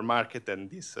the labor market and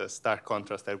this stark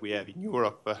contrast that we have in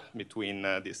Europe between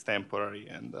these temporary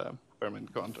and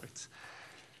permanent contracts.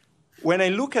 When I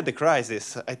look at the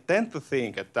crisis, I tend to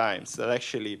think at times that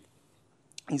actually,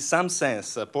 in some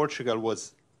sense, Portugal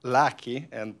was lucky,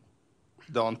 and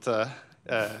don't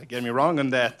get me wrong on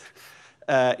that,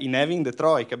 in having the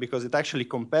Troika, because it actually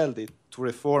compelled it to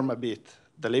reform a bit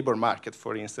the labor market,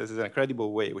 for instance, in a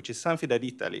credible way, which is something that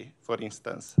Italy, for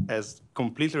instance, has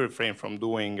completely refrained from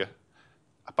doing,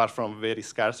 apart from very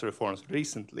scarce reforms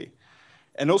recently.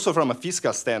 And also from a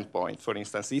fiscal standpoint, for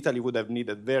instance, Italy would have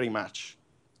needed very much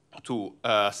to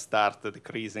start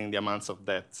decreasing the amounts of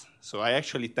debt. So I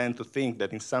actually tend to think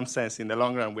that in some sense, in the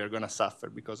long run, we're going to suffer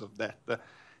because of that.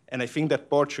 And I think that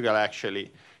Portugal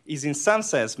actually is in some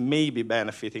sense maybe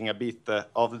benefiting a bit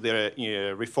of the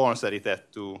reforms that it had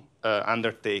to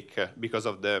undertake because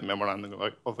of the memorandum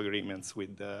of agreements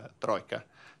with the Troika.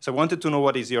 So I wanted to know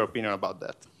what is your opinion about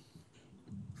that.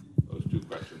 Those 2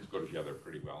 questions go together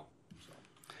pretty well.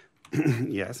 So.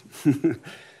 Yes.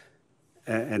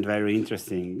 And very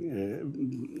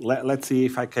interesting. Let's see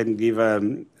if I can give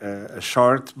a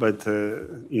short but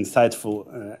insightful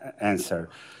answer.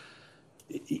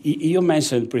 You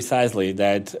mentioned precisely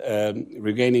that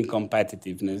regaining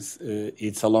competitiveness,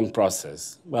 it's a long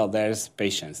process. Well, there's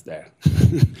patience there.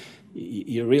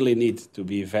 You really need to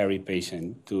be very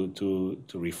patient to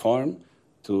reform,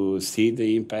 to see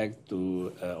the impact,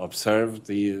 to observe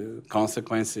the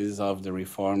consequences of the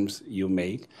reforms you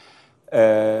make.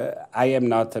 I am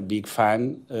not a big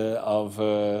fan of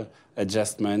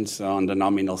adjustments on the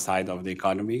nominal side of the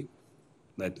economy.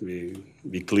 Let me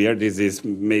be clear, this is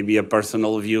maybe a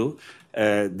personal view.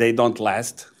 They don't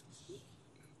last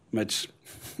much.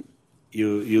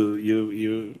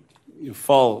 You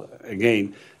fall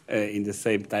again in the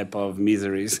same type of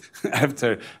miseries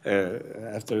after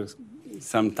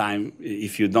some time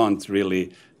if you don't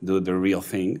really do the real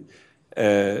thing.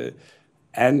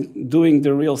 And doing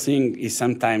the real thing is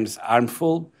sometimes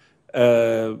harmful.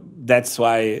 That's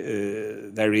why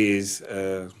there is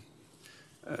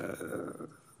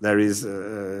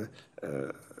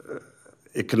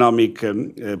economic,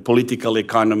 political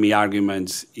economy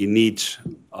arguments in each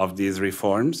of these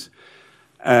reforms.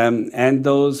 And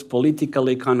those political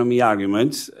economy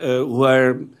arguments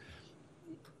were,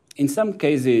 in some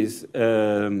cases,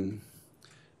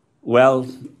 well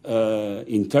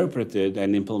interpreted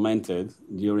and implemented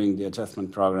during the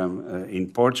adjustment program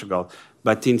in Portugal,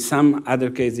 but in some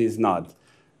other cases not.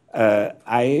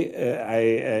 I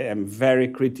am very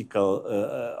critical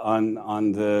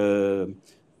on the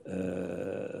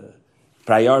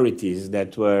priorities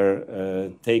that were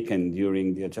taken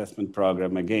during the adjustment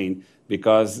program again,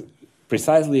 because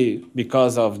precisely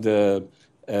because of the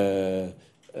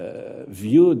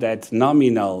view that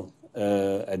nominal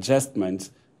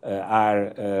adjustments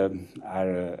are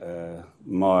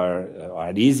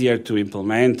easier to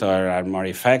implement or are more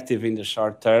effective in the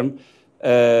short term.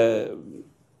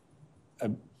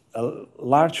 A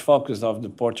large focus of the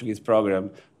Portuguese program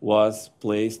was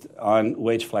placed on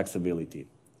wage flexibility.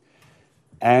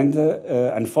 And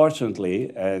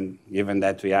unfortunately, and given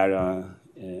that we are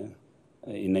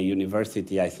in a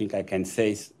university, I think I can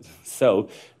say so,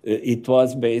 it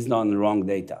was based on wrong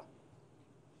data,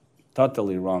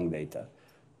 totally wrong data.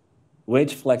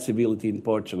 Wage flexibility in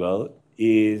Portugal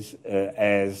is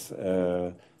as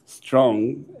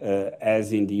strong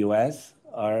as in the US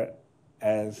or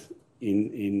as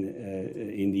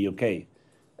in the UK.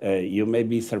 You may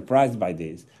be surprised by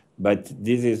this, but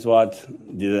this is what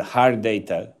the hard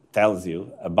data tells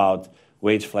you about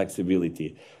wage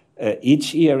flexibility.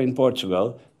 Each year in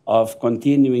Portugal of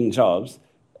continuing jobs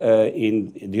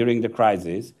during the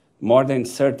crisis, more than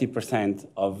 30%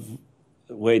 of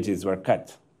wages were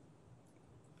cut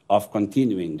of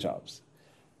continuing jobs.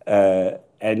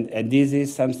 And this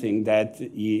is something that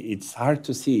it's hard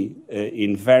to see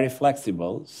in very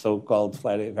flexible, so-called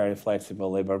very flexible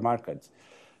labor markets.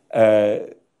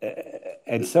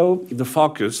 And so the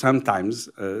focus sometimes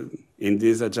in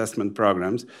these adjustment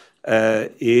programs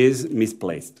is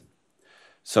misplaced.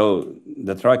 So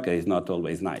the troika is not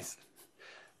always nice.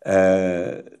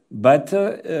 But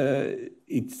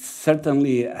it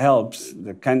certainly helps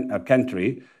a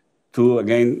country to,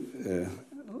 again,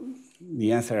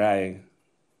 the answer I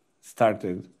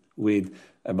started with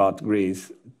about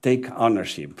Greece, take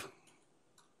ownership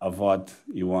of what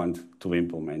you want to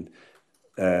implement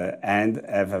and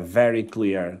have a very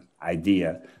clear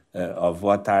idea of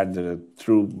what are the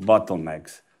true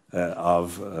bottlenecks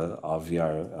of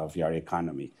your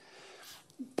economy.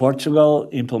 Portugal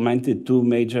implemented two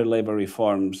major labor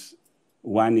reforms,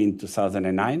 one in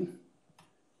 2009,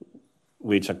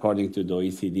 which according to the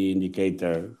OECD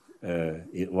indicator,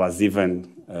 it was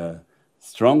even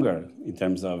stronger in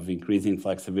terms of increasing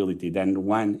flexibility than the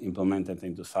one implemented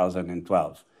in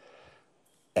 2012.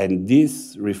 And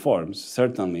these reforms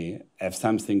certainly have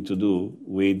something to do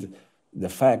with the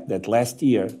fact that last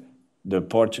year, the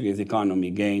Portuguese economy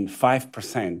gained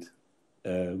 5%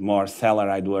 more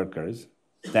salaried workers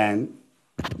than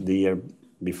the year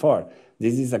before.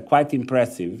 This is a quite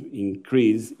impressive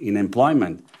increase in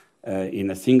employment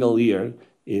in a single year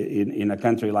in a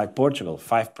country like Portugal,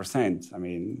 5%. I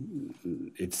mean,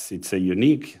 it's a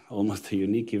unique, almost a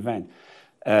unique event.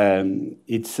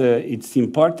 It's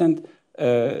important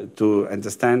to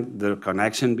understand the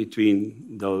connection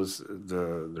between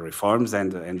the reforms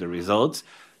and the results,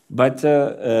 but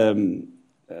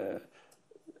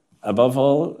above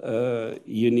all,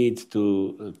 you need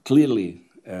to clearly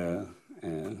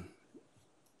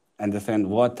understand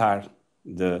what are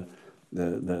the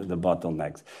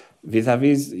bottlenecks.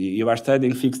 Vis-a-vis, you are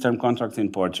studying fixed-term contracts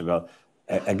in Portugal.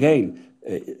 Again,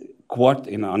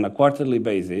 on a quarterly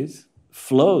basis,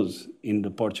 flows in the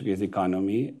Portuguese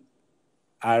economy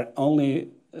are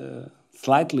only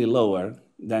slightly lower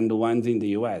than the ones in the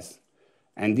US.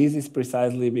 And this is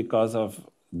precisely because of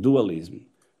dualism,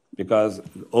 because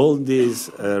all this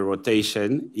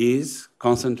rotation is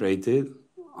concentrated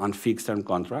on fixed-term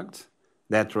contracts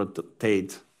that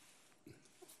rotate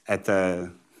at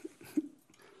a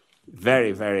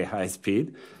very, very high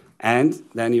speed. And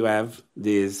then you have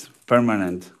this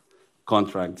permanent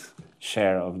contract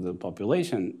share of the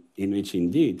population in which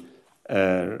indeed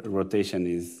rotation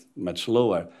is much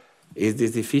lower. Is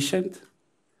this efficient?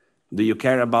 Do you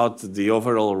care about the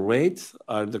overall rate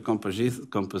or the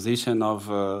composition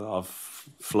of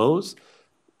flows?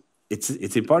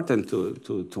 It's important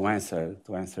to answer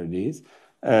this.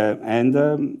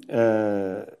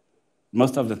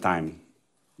 Most of the time,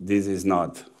 this is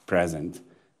not present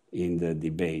in the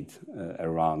debate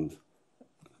around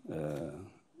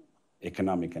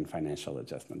economic and financial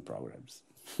adjustment programs.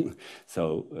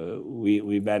 So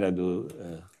we better do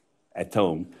at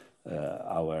home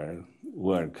our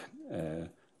work.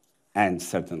 And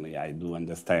certainly I do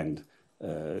understand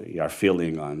your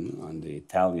feeling on the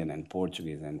Italian and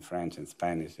Portuguese and French and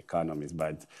Spanish economies,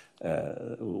 but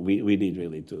we need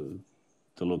really to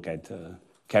look at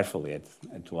carefully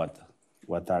at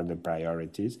what are the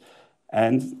priorities.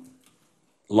 And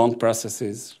long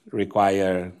processes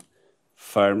require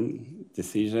firm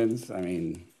decisions,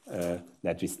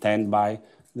 that we stand by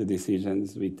the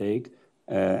decisions we take,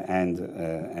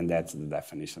 and that's the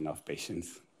definition of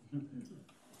patience.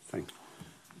 Thank you.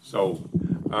 So,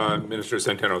 Minister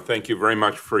Centeno, thank you very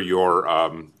much for your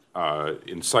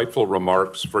insightful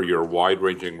remarks, for your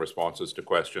wide-ranging responses to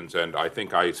questions, and I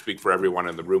think I speak for everyone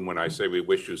in the room when I say we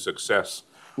wish you success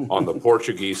on the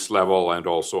Portuguese level and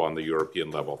also on the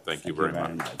European level. Thank you very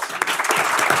much.